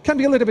ML can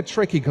be a little bit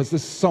tricky because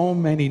there's so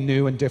many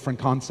new and different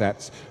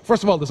concepts.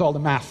 First of all, there's all the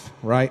math,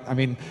 right? I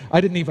mean, I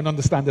didn't even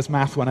understand this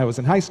math when I was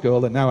in high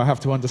school, and now I have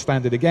to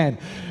understand it again.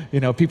 You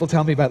know, people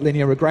tell me about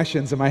linear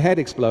regressions, and my head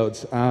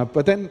explodes.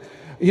 But then,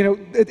 you know,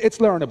 it's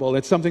learnable.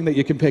 It's something that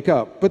you can pick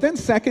up. But then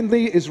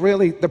secondly is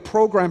really the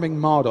programming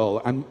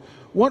model. And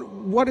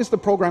what is the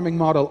programming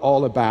model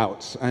all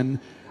about? And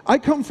I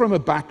come from a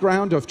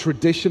background of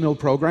traditional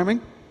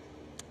programming.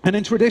 And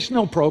in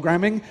traditional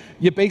programming,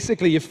 you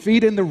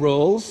feed in the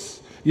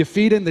rules, you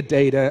feed in the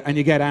data, and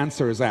you get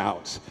answers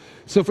out.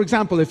 So for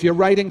example, if you're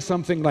writing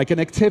something like an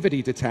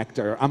activity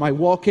detector, am I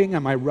walking,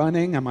 am I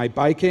running, am I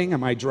biking,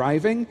 am I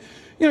driving?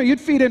 You know,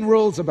 you'd feed in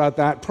rules about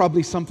that,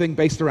 probably something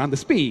based around the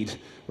speed.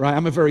 Right?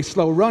 I'm a very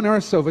slow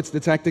runner, so if it's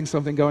detecting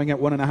something going at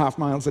 1.5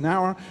 miles an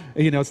hour,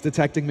 you know, it's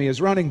detecting me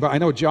as running. But I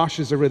know Josh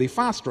is a really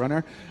fast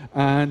runner,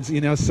 and you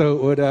know,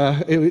 so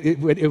it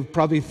would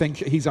probably think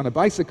he's on a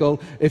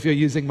bicycle if you're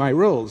using my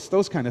rules.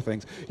 Those kind of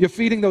things. You're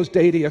feeding those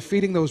data, you're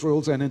feeding those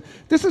rules in, and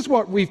this is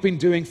what we've been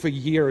doing for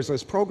years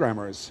as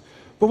programmers.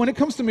 But when it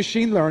comes to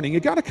machine learning,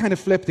 you've got to kind of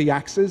flip the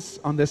axis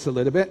on this a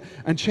little bit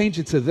and change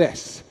it to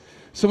this.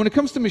 So when it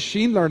comes to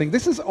machine learning,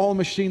 this is all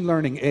machine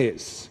learning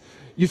is.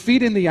 You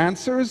feed in the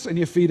answers, and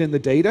you feed in the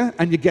data,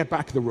 and you get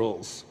back the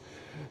rules.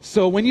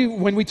 So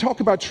when we talk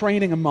about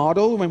training a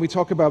model, when we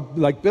talk about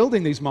like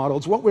building these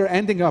models, what we're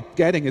ending up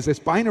getting is this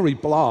binary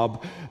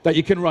blob that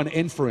you can run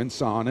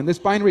inference on. And this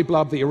binary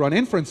blob that you run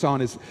inference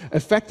on is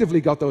effectively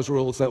got those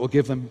rules that will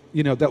give them,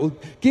 you know, that will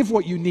give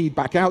what you need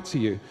back out to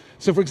you.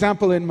 So for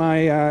example, in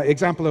my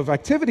example of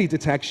activity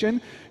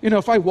detection, you know,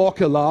 if I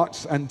walk a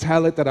lot and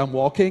tell it that I'm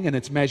walking and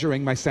it's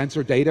measuring my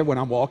sensor data when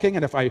I'm walking,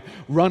 and if I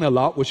run a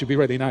lot, which would be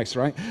really nice,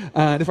 right?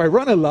 And if I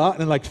run a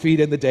lot and like feed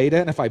in the data,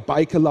 and if I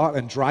bike a lot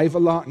and drive a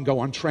lot and go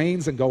on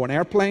trains and go on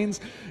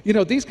airplanes, you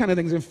know, these kind of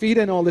things, and feed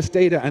in all this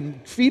data and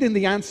feed in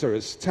the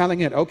answers,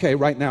 telling it, okay,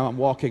 right now I'm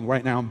walking,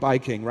 right now I'm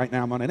biking, right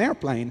now I'm on an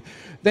airplane,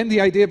 then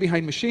the idea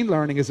behind machine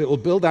learning is it will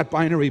build that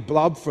binary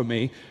blob for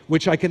me,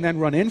 which I can then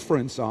run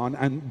inference on,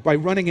 and by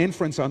running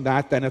inference on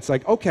that, then it's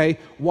like, okay,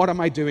 what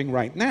am I doing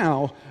right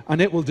now?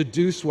 And it will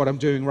deduce what I'm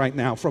doing right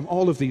now from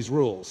all of these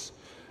rules.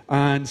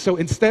 And so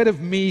instead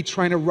of me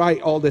trying to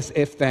write all this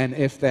if then,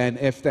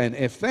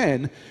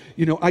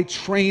 you know, I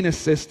train a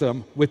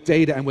system with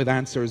data and with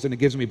answers, and it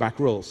gives me back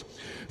rules.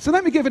 So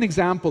let me give an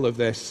example of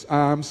this.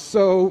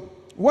 So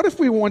what if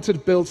we wanted to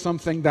build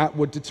something that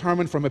would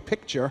determine from a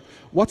picture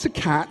what's a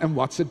cat and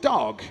what's a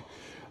dog?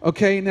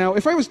 Okay, now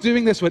if I was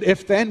doing this with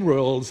if-then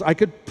rules, I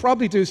could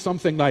probably do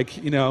something like,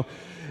 you know,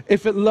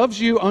 if it loves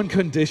you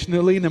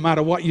unconditionally, no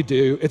matter what you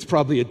do, it's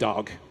probably a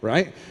dog,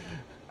 right?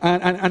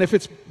 And if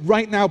it's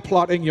right now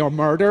plotting your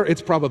murder,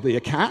 it's probably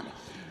a cat.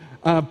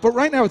 But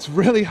right now, it's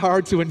really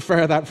hard to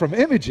infer that from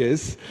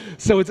images.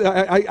 So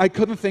I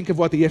couldn't think of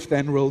what the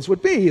if-then rules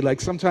would be.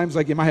 Like sometimes,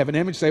 like you might have an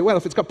image say, well,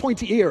 if it's got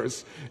pointy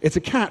ears, it's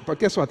a cat. But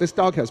guess what? This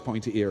dog has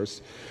pointy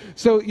ears.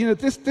 So you know,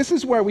 this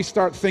is where we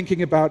start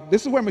thinking about.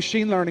 This is where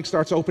machine learning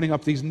starts opening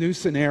up these new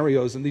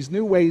scenarios and these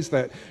new ways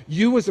that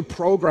you, as a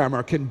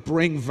programmer, can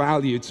bring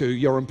value to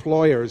your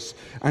employers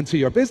and to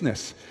your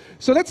business.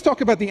 So let's talk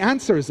about the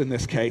answers in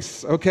this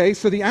case. Okay.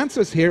 So the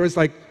answers here is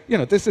like, you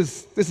know, this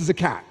is a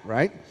cat,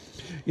 right?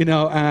 You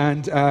know,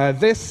 and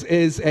this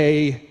is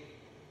I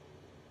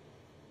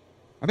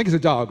think it's a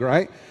dog,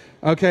 right?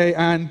 Okay,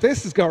 and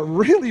this has got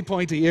really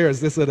pointy ears,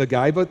 this little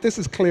guy, but this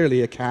is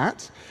clearly a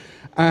cat.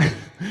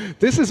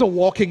 This is a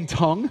walking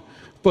tongue,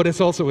 but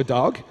it's also a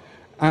dog.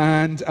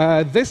 And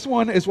this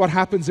one is what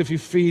happens if you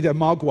feed a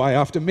mogwai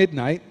after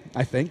midnight,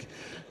 I think.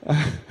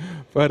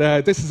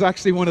 But this is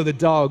actually one of the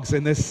dogs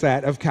in this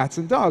set of cats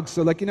and dogs.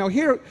 So like, you know,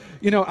 here,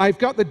 you know, I've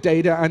got the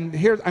data, and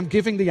here I'm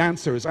giving the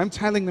answers. I'm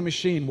telling the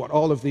machine what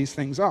all of these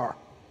things are.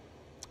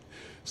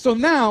 So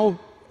now,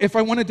 if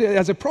I wanted to,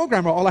 as a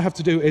programmer, all I have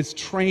to do is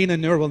train a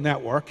neural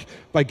network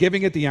by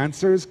giving it the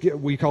answers,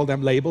 we call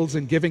them labels,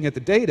 and giving it the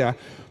data.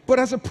 But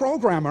as a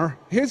programmer,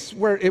 here's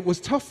where it was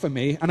tough for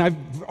me, and I've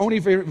only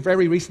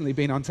very recently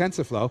been on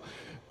TensorFlow,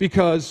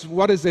 because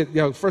what is it?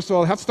 First of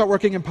all, I have to start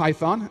working in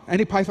Python.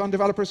 Any Python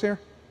developers here?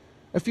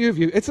 A few of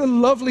you. It's a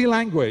lovely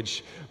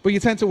language, but you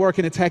tend to work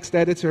in a text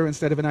editor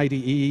instead of an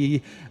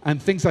IDE, and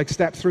things like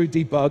step-through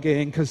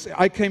debugging, because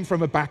I came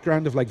from a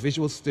background of like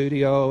Visual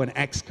Studio and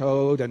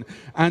Xcode and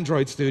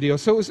Android Studio,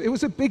 so it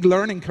was a big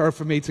learning curve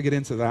for me to get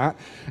into that.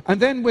 And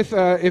then with,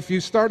 if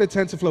you started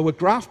TensorFlow with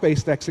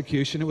graph-based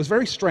execution, it was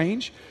very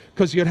strange,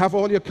 because you'd have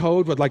all your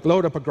code would like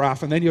load up a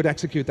graph, and then you'd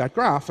execute that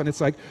graph, and it's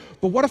like,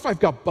 but what if I've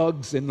got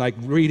bugs in like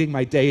reading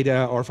my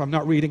data, or if I'm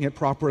not reading it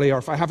properly, or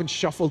if I haven't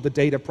shuffled the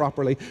data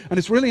properly? And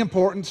it's really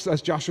important,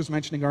 as Josh was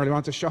mentioning earlier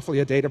on, to shuffle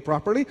your data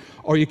properly,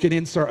 or you can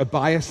insert a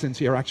bias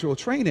into your actual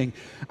training.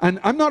 And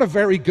I'm not a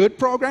very good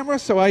programmer,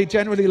 so I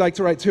generally like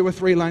to write 2 or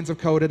 3 lines of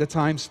code at a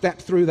time, step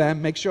through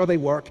them, make sure they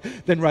work,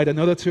 then write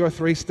another 2 or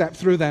 3, step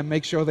through them,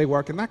 make sure they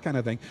work, and that kind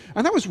of thing.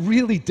 And that was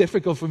really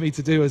difficult for me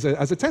to do as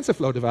a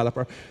TensorFlow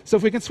developer. So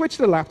if we can switch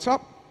to the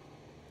laptop,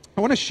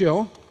 I want to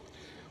show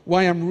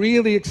why I'm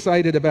really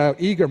excited about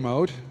eager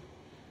mode.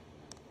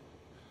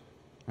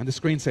 And the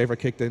screensaver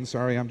kicked in,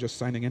 sorry, I'm just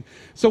signing in.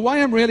 So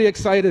why I'm really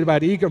excited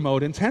about eager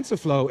mode in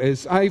TensorFlow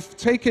is I've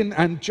taken,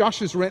 and Josh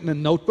has written a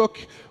notebook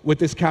with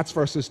this cats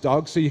versus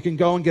dogs, so you can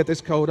go and get this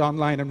code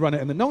online and run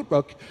it in the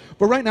notebook.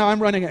 But right now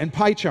I'm running it in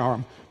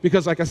PyCharm,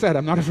 because like I said,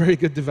 I'm not a very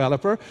good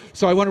developer,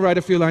 so I want to write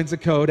a few lines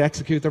of code,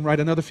 execute them, write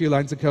another few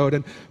lines of code.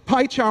 And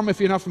PyCharm, if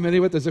you're not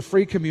familiar with, there's a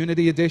free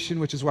community edition,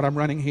 which is what I'm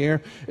running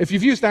here. If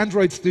you've used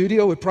Android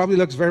Studio, it probably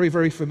looks very,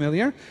 very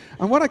familiar.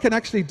 And what I can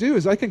actually do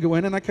is I can go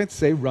in and I can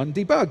say run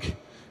debug.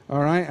 All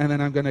right, and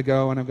then I'm going to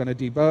go and I'm going to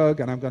debug,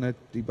 and I'm going to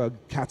debug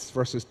cats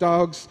versus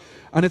dogs,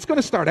 and it's going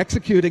to start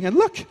executing, and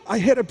look, I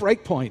hit a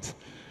breakpoint.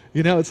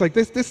 It's like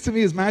this to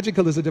me is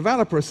magical as a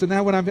developer. So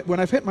now when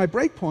I've hit my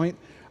breakpoint,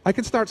 I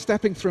can start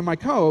stepping through my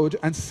code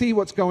and see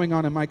what's going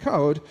on in my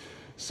code.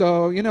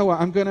 So you know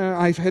what,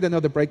 I've hit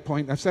another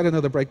breakpoint, I've set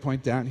another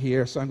breakpoint down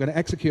here, so I'm going to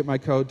execute my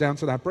code down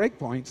to that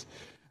breakpoint.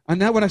 And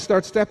now when I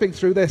start stepping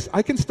through this,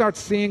 I can start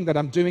seeing that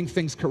I'm doing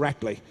things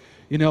correctly.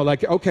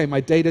 Like, okay, my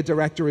data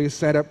directory is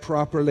set up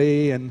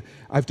properly, and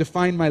I've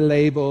defined my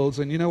labels,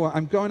 and you know what,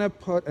 I'm going to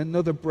put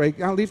another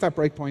I'll leave that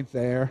breakpoint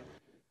there,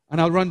 and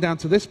I'll run down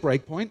to this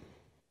breakpoint,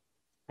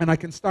 and I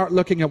can start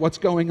looking at what's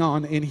going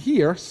on in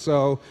here.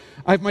 So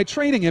I have my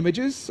training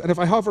images, and if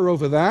I hover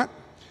over that,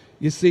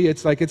 you see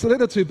it's a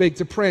little too big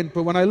to print,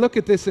 but when I look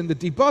at this in the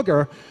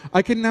debugger,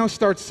 I can now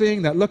start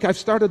seeing that, look, I've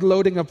started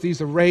loading up these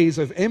arrays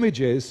of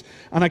images,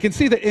 and I can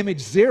see the image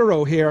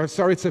 0 here.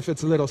 Sorry if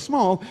it's a little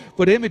small,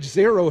 but image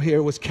 0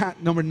 here was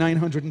cat number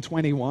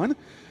 921.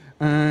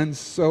 And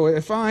so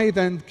if I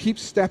then keep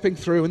stepping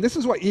through, and this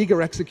is what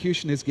eager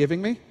execution is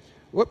giving me.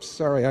 Whoops,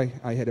 sorry,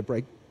 I hit a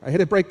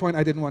breakpoint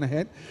I didn't want to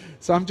hit.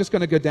 So I'm just going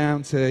to go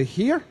down to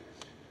here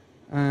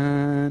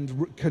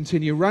and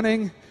continue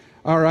running.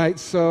 All right,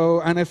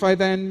 and if I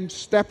then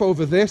step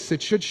over this,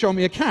 it should show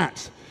me a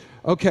cat.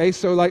 Okay,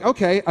 so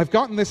okay, I've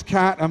gotten this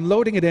cat, I'm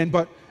loading it in,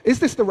 but is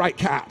this the right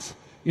cat?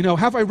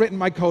 Have I written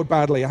my code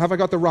badly? Have I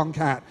got the wrong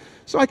cat?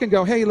 So I can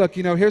go, hey, look,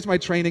 here's my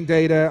training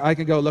data. I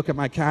can go look at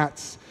my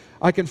cats.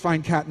 I can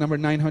find cat number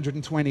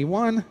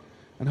 921,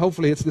 and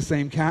hopefully it's the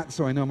same cat,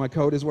 so I know my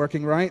code is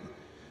working right.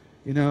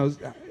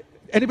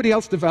 Anybody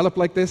else develop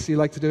like this? You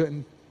like to do it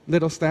in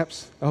little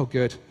steps? Oh,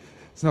 good.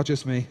 It's not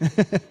just me.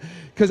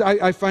 Because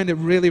I find it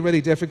really, really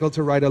difficult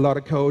to write a lot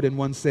of code in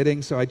one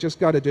sitting, so I just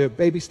got to do it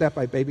baby step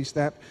by baby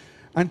step.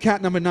 And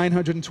cat number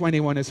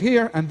 921 is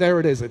here, and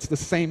there it is. It's the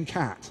same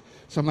cat.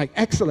 So I'm like,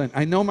 excellent.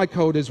 I know my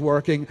code is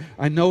working.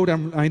 I know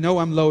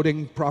I'm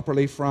loading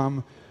properly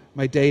from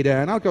my data.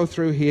 And I'll go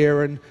through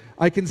here, and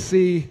I can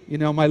see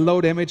my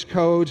load image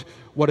code.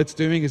 What it's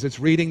doing is it's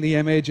reading the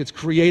image, it's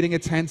creating a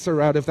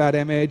tensor out of that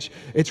image,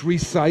 it's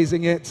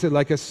resizing it to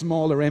like a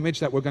smaller image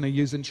that we're going to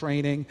use in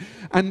training.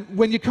 And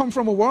when you come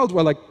from a world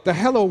where like the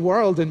hello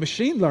world in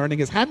machine learning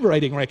is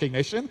handwriting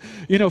recognition,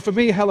 for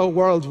me hello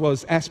world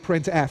was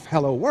sprintf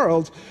hello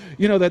world,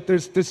 that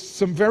there's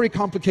some very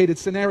complicated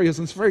scenarios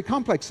and some very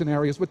complex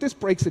scenarios, but this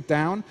breaks it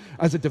down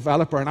as a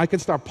developer, and I can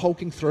start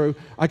poking through,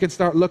 I can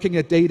start looking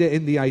at data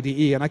in the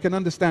IDE, and I can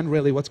understand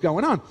really what's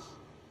going on.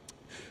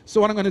 So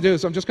what I'm going to do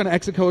is I'm just going to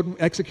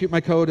execute my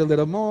code a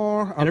little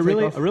more. And a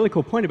really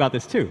cool point about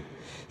this, too.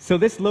 So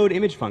this load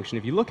image function,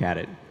 if you look at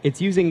it,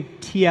 it's using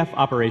tf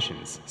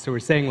operations. So we're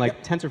saying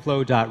like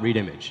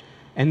TensorFlow.readImage.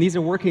 And these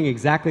are working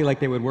exactly like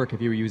they would work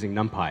if you were using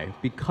NumPy.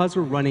 Because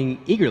we're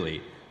running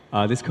eagerly,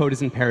 this code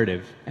is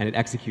imperative, and it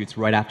executes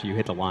right after you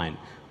hit the line.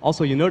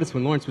 Also, you notice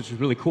when Lawrence, which was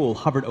really cool,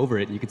 hovered over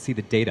it, and you could see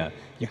the data.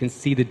 You can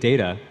see the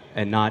data,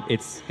 and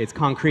it's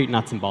concrete,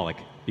 not symbolic,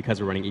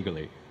 because we're running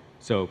eagerly.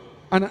 So.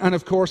 And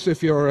of course,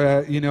 if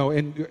you're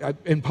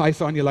in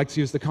Python, you like to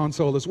use the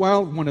console as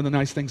well. One of the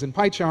nice things in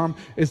PyCharm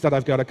is that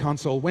I've got a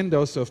console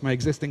window, so if my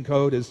existing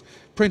code is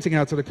printing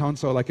out to the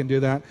console, I can do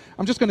that.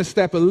 I'm just going to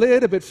step a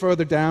little bit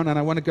further down, and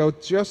I want to go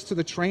just to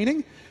the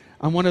training.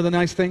 And one of the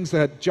nice things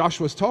that Josh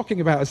was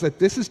talking about is that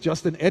this is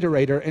just an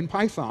iterator in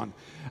Python.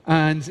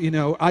 And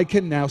I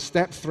can now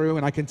step through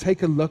and I can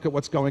take a look at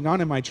what's going on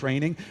in my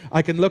training.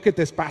 I can look at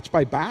this batch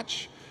by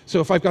batch. So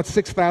if I've got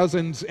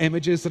 6,000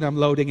 images that I'm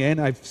loading in,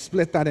 I've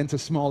split that into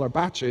smaller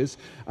batches.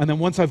 And then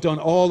once I've done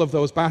all of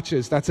those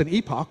batches, that's an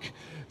epoch.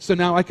 So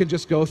now I can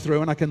just go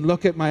through and I can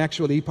look at my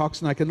actual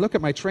epochs and I can look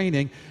at my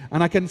training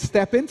and I can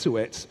step into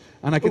it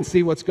and I can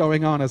see what's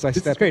going on as I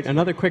step. This is great.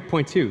 Another quick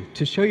point, too.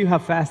 To show you how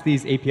fast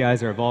these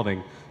APIs are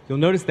evolving, you'll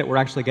notice that we're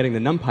actually getting the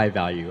NumPy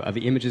value of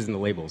the images and the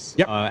labels.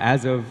 Yep.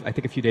 As of, I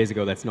think, a few days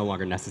ago, that's no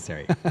longer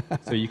necessary.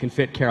 So you can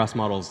fit Keras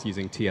models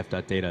using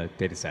tf.data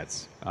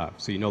datasets.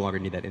 So you no longer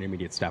need that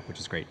intermediate step, which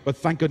is great. But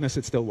thank goodness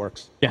it still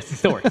works. Yes, it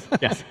still works.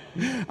 Yes.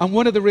 And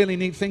one of the really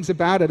neat things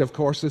about it, of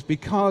course, is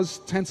because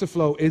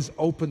TensorFlow is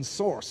open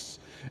source.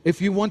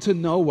 If you want to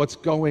know what's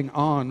going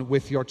on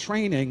with your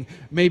training,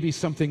 maybe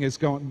something is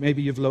going,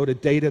 maybe you've loaded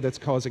data that's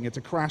causing it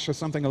to crash or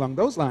something along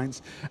those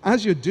lines.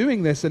 As you're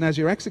doing this and as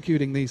you're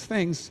executing these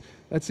things,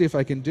 let's see if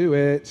I can do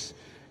it,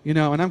 and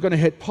I'm going to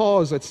hit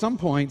pause at some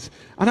point,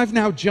 and I've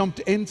now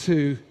jumped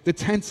into the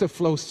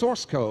TensorFlow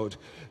source code.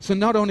 So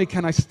not only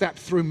can I step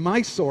through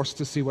my source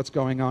to see what's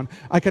going on,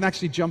 I can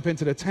actually jump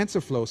into the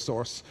TensorFlow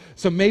source.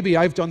 So maybe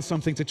I've done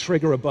something to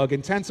trigger a bug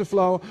in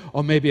TensorFlow,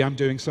 or maybe I'm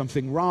doing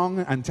something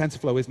wrong and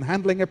TensorFlow isn't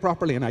handling it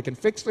properly and I can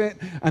fix it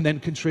and then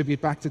contribute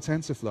back to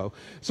TensorFlow.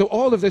 So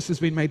all of this has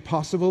been made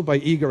possible by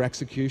eager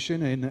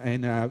execution in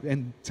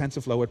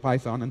TensorFlow with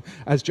Python. And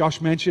as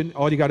Josh mentioned,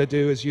 all you got to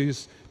do is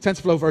use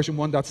TensorFlow version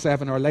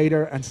 1.7 or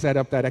later and set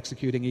up that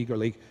executing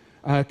eagerly.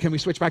 Can we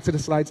switch back to the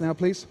slides now,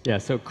 please? Yeah,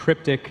 so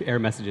cryptic error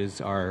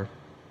messages are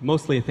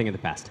mostly a thing of the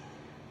past.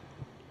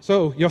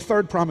 So, your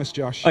third promise,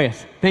 Josh. Oh,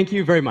 yes. Thank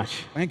you very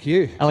much. Thank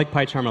you. I like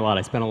PyCharm a lot.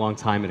 I spent a long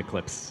time in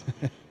Eclipse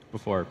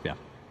before, yeah.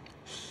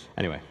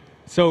 Anyway,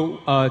 so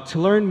to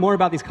learn more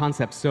about these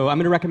concepts, so I'm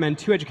going to recommend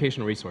 2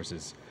 educational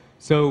resources.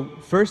 So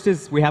first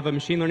is we have a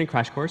machine learning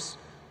crash course.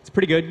 It's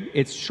pretty good.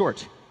 It's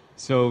short.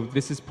 So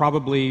this is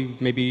probably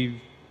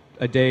maybe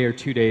a day or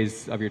 2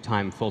 days of your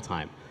time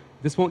full-time.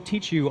 This won't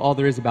teach you all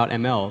there is about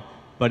ML,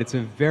 but it's a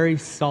very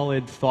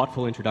solid,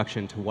 thoughtful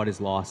introduction to what is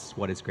loss,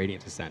 what is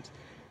gradient descent.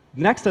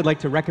 Next, I'd like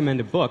to recommend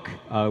a book,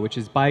 which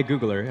is by a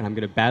Googler, and I'm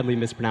going to badly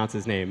mispronounce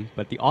his name,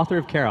 but the author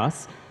of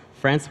Keras,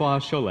 Francois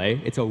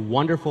Cholet. It's a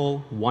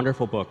wonderful,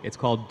 wonderful book. It's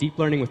called Deep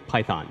Learning with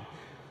Python.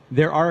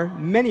 There are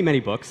many,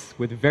 many books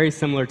with very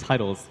similar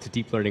titles to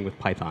Deep Learning with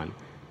Python,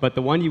 but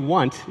the one you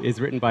want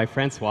is written by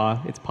Francois.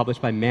 It's published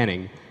by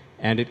Manning.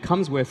 And it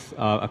comes with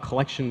a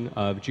collection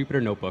of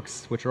Jupyter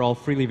notebooks, which are all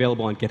freely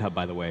available on GitHub,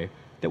 by the way,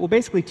 that will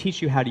basically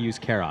teach you how to use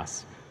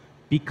Keras.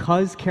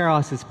 Because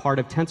Keras is part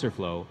of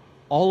TensorFlow,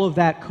 all of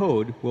that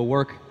code will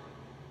work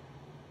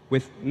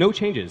with no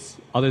changes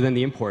other than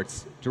the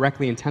imports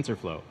directly in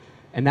TensorFlow.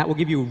 And that will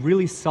give you a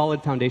really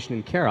solid foundation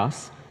in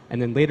Keras.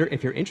 And then later,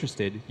 if you're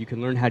interested, you can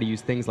learn how to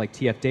use things like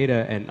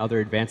tf.data and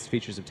other advanced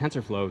features of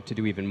TensorFlow to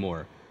do even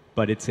more.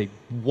 But it's a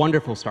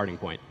wonderful starting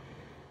point.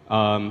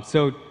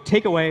 So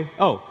takeaway,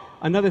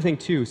 another thing,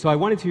 too. So I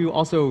wanted to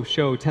also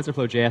show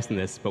TensorFlow.js in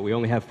this, but we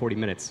only have 40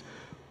 minutes.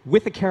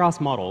 With the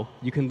Keras model,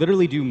 you can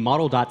literally do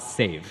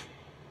model.save.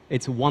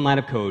 It's one line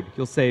of code.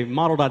 You'll say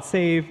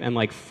model.save and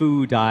like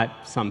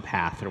foo.some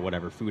path or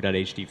whatever,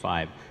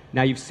 foo.hd5.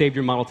 Now you've saved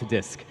your model to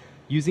disk.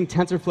 Using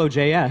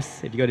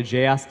TensorFlow.js, if you go to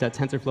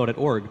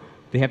js.tensorflow.org,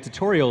 they have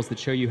tutorials that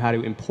show you how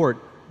to import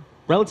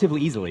relatively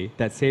easily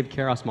that saved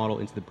Keras model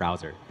into the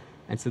browser.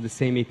 And so the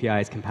same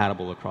API is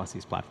compatible across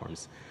these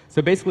platforms.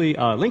 So basically,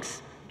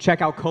 links.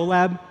 Check out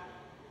Colab.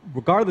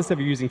 Regardless of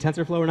you're using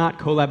TensorFlow or not,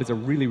 Colab is a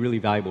really, really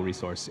valuable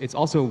resource. It's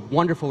also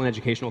wonderful in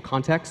educational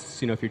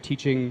contexts. If you're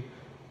teaching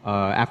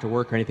after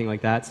work or anything like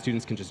that,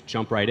 students can just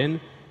jump right in.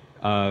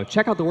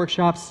 Check out the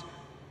workshops.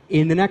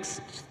 In the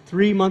next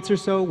 3 months or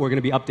so, we're going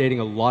to be updating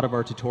a lot of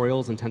our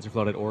tutorials in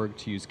tensorflow.org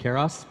to use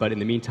Keras. But in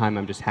the meantime,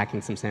 I'm just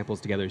hacking some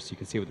samples together so you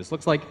can see what this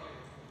looks like.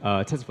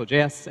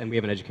 TensorFlow.js, and we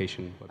have an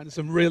education website. And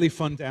some really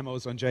fun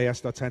demos on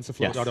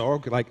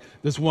js.tensorflow.org. Like,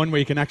 there's one where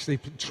you can actually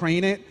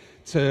train it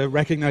to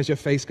recognize your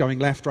face going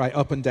left, right,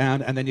 up, and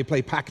down, and then you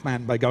play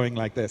Pac-Man by going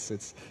like this.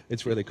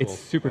 It's really cool. It's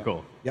super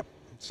cool. Yep.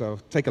 So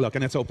take a look,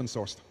 and it's open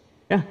sourced.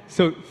 Yeah.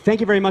 So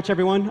thank you very much,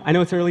 everyone. I know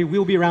it's early.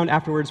 We'll be around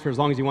afterwards for as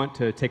long as you want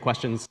to take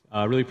questions.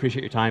 Really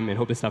appreciate your time, and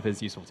hope this stuff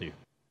is useful to you.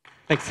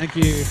 Thanks. Thank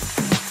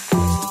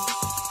you.